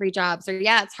work 3 jobs. Or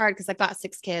yeah, it's hard because I've got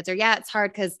 6 kids. Or yeah, it's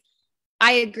hard because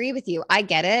I agree with you. I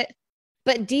get it.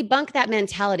 But debunk that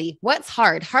mentality. What's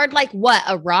hard? Hard like what?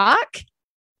 A rock?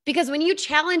 Because when you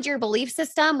challenge your belief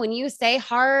system, when you say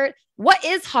hard, what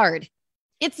is hard?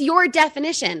 It's your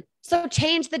definition. So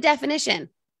change the definition.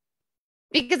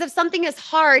 Because if something is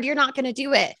hard, you're not going to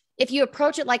do it. If you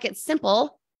approach it like it's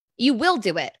simple, you will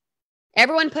do it.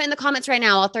 Everyone put in the comments right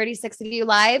now, all 36 of you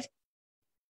live,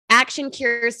 action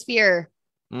cures fear.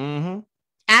 Mm-hmm.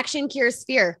 Action cures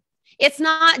fear. It's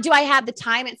not, do I have the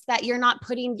time? It's that you're not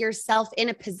putting yourself in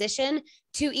a position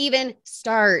to even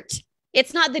start.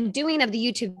 It's not the doing of the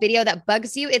YouTube video that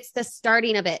bugs you. It's the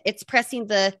starting of it. It's pressing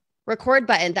the record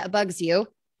button that bugs you.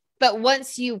 But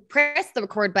once you press the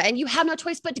record button, you have no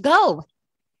choice but to go.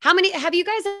 How many, have you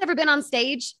guys ever been on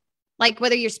stage? Like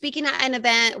whether you're speaking at an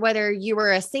event, whether you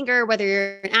were a singer, whether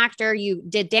you're an actor, you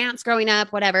did dance growing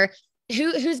up, whatever.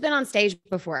 Who's been on stage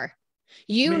before?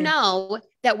 You Me. know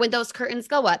that when those curtains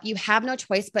go up, you have no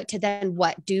choice but to then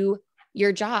what? Do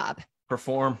your job.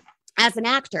 Perform. As an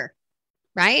actor,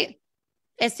 right?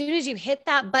 As soon as you hit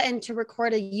that button to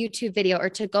record a YouTube video or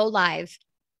to go live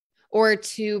or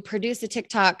to produce a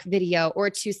TikTok video or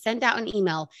to send out an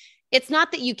email, it's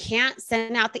not that you can't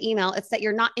send out the email, it's that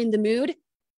you're not in the mood.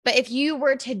 But if you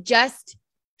were to just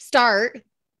start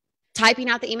typing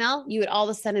out the email, you would all of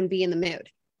a sudden be in the mood.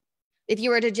 If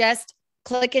you were to just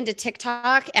click into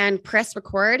TikTok and press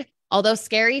record, although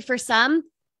scary for some,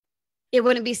 it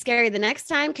wouldn't be scary the next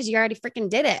time because you already freaking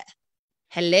did it.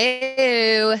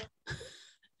 Hello.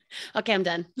 Okay, I'm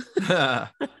done.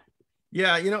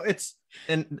 Yeah, it's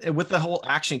and with the whole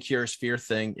action cures fear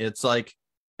thing, it's like,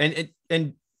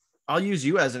 and I'll use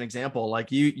you as an example.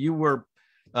 Like you were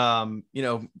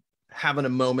having a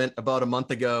moment about a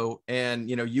month ago, and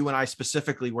you and I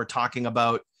specifically were talking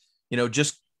about,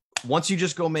 just once you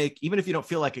just go make, even if you don't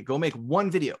feel like it, go make one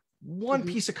video, one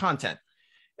piece of content.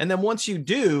 And then once you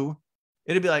do,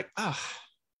 it'd be like, oh,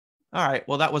 all right,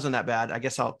 well, that wasn't that bad. I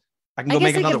guess I can go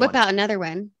make another one. Whip out another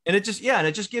one. And it just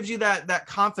gives you that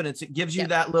confidence. It gives you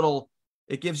that little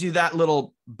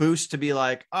boost to be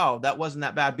like, oh, that wasn't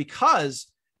that bad,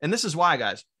 because, and this is why,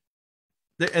 guys,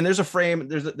 and there's a frame,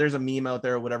 there's a meme out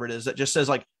there or whatever it is that just says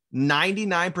like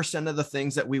 99% of the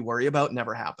things that we worry about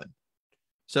never happen.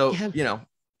 So,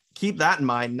 keep that in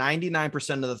mind.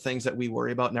 99% of the things that we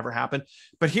worry about never happen.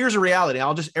 But here's a reality.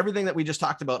 Everything that we just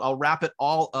talked about, I'll wrap it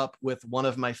all up with one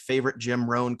of my favorite Jim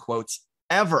Rohn quotes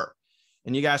ever.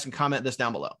 And you guys can comment this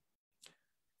down below.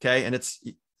 Okay. And it's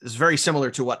very similar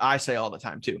to what I say all the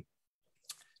time too.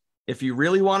 If you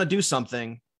really want to do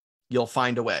something, you'll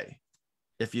find a way.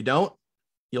 If you don't,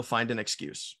 you'll find an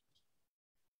excuse.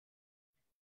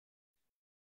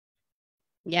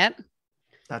 Yep.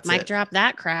 That's Mic it. drop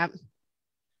that crap.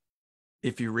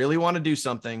 If you really want to do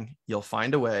something, you'll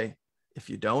find a way. If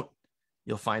you don't,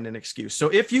 you'll find an excuse. So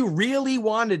if you really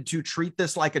wanted to treat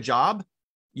this like a job,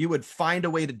 you would find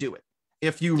a way to do it.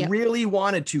 If you really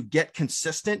wanted to get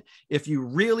consistent, if you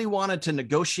really wanted to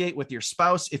negotiate with your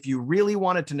spouse, if you really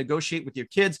wanted to negotiate with your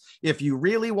kids, if you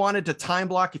really wanted to time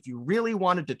block, if you really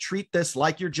wanted to treat this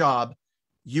like your job,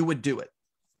 you would do it.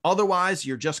 Otherwise,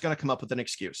 you're just going to come up with an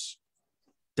excuse.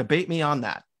 Debate me on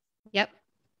that. Yep.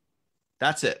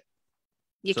 That's it.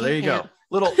 So there you go.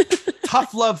 Little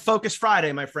tough love focus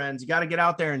Friday, my friends. You got to get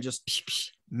out there and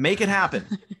just make it happen.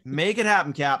 Make it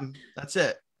happen, Captain. That's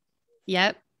it.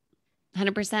 Yep.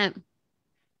 100%.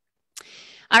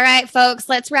 All right, folks,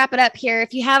 let's wrap it up here.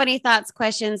 If you have any thoughts,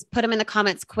 questions, put them in the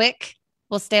comments quick.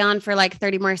 We'll stay on for like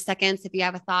 30 more seconds if you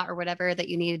have a thought or whatever that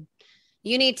you need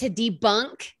to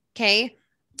debunk. Okay.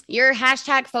 Your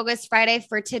hashtag Focus Friday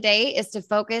for today is to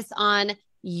focus on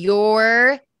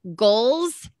your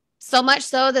goals, so much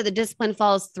so that the discipline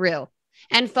falls through,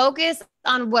 and focus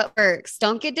on what works.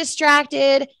 Don't get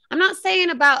distracted. I'm not saying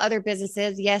about other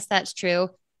businesses. Yes, that's true.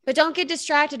 But don't get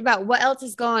distracted about what else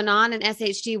is going on in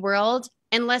SHG world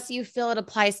unless you feel it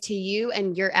applies to you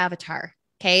and your avatar.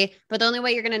 Okay. But the only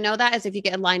way you're going to know that is if you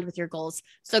get aligned with your goals.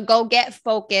 So go get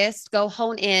focused, go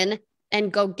hone in,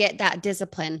 and go get that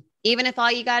discipline. Even if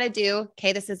all you got to do,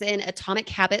 okay, this is in Atomic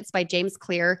Habits by James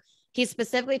Clear. He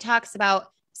specifically talks about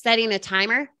setting a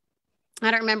timer. I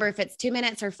don't remember if it's 2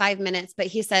 minutes or 5 minutes, but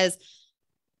he says,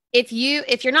 if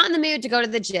you're not in the mood to go to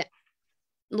the gym,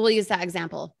 we'll use that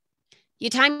example. You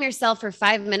time yourself for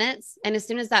 5 minutes. And as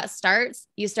soon as that starts,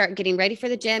 you start getting ready for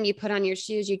the gym. You put on your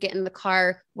shoes, you get in the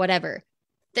car, whatever.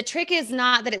 The trick is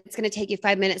not that it's going to take you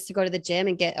 5 minutes to go to the gym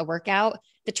and get a workout.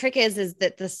 The trick is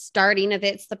that the starting of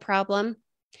it's the problem.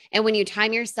 And when you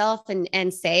time yourself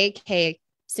and say, okay,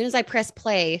 as soon as I press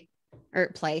play,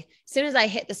 as soon as I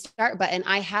hit the start button,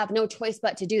 I have no choice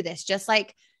but to do this. Just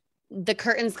like the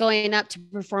curtains going up to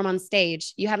perform on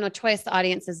stage. You have no choice. The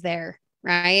audience is there,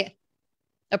 right?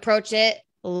 Approach it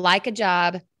like a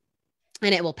job,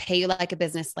 and it will pay you like a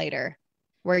business later,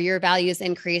 where your values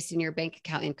increase and your bank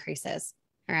account increases.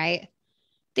 All right.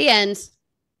 The end.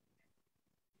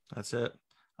 That's it.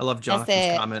 I love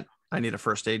Jonathan's comment. I need a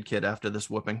first aid kit after this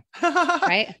whooping.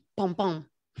 Right? Boom, boom.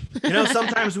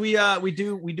 Sometimes we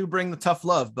do bring the tough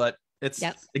love, but it's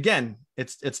again,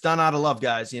 it's done out of love,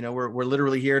 guys. We're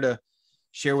literally here to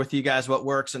share with you guys what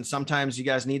works. And sometimes you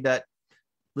guys need that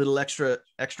little extra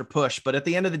push. But at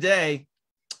the end of the day,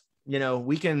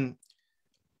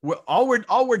 all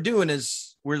we're doing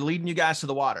is we're leading you guys to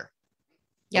the water.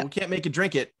 We can't make you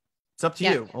drink it. It's up to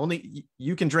you. Only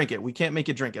you can drink it. We can't make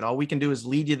you drink it. All we can do is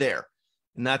lead you there.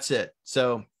 And that's it.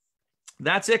 So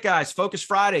That's it, guys. Focus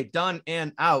Friday, done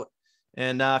and out.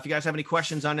 And if you guys have any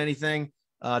questions on anything,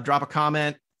 drop a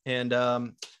comment. And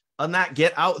on that,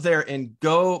 get out there and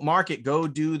go market, go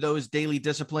do those daily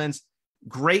disciplines.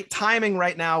 Great timing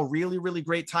right now. Really, really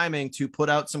great timing to put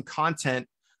out some content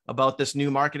about this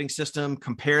new marketing system.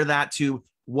 Compare that to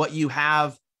what you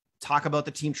have. Talk about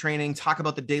the team training, talk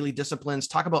about the daily disciplines,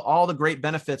 talk about all the great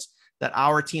benefits that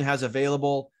our team has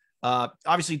available.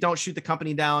 Obviously, don't shoot the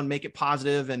company down, make it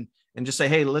positive and just say,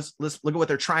 hey, let's look at what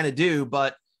they're trying to do.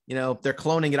 But, you know, they're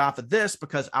cloning it off of this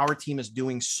because our team is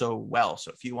doing so well.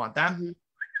 So if you want that,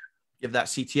 give that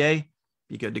CTA,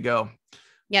 be good to go.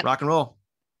 Yep. Rock and roll.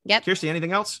 Yep. Kirsty,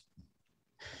 anything else?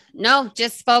 No,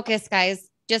 just focus, guys.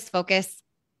 Just focus.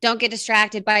 Don't get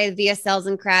distracted by the VSLs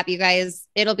and crap, you guys.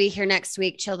 It'll be here next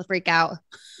week. Chill the freak out.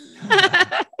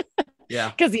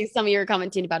 Yeah. Because some of you are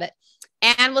commenting about it.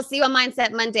 And we'll see you on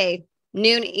Mindset Monday,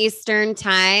 noon Eastern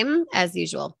time, as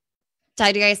usual.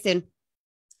 Talk to you guys soon.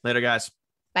 Later, guys.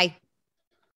 Bye.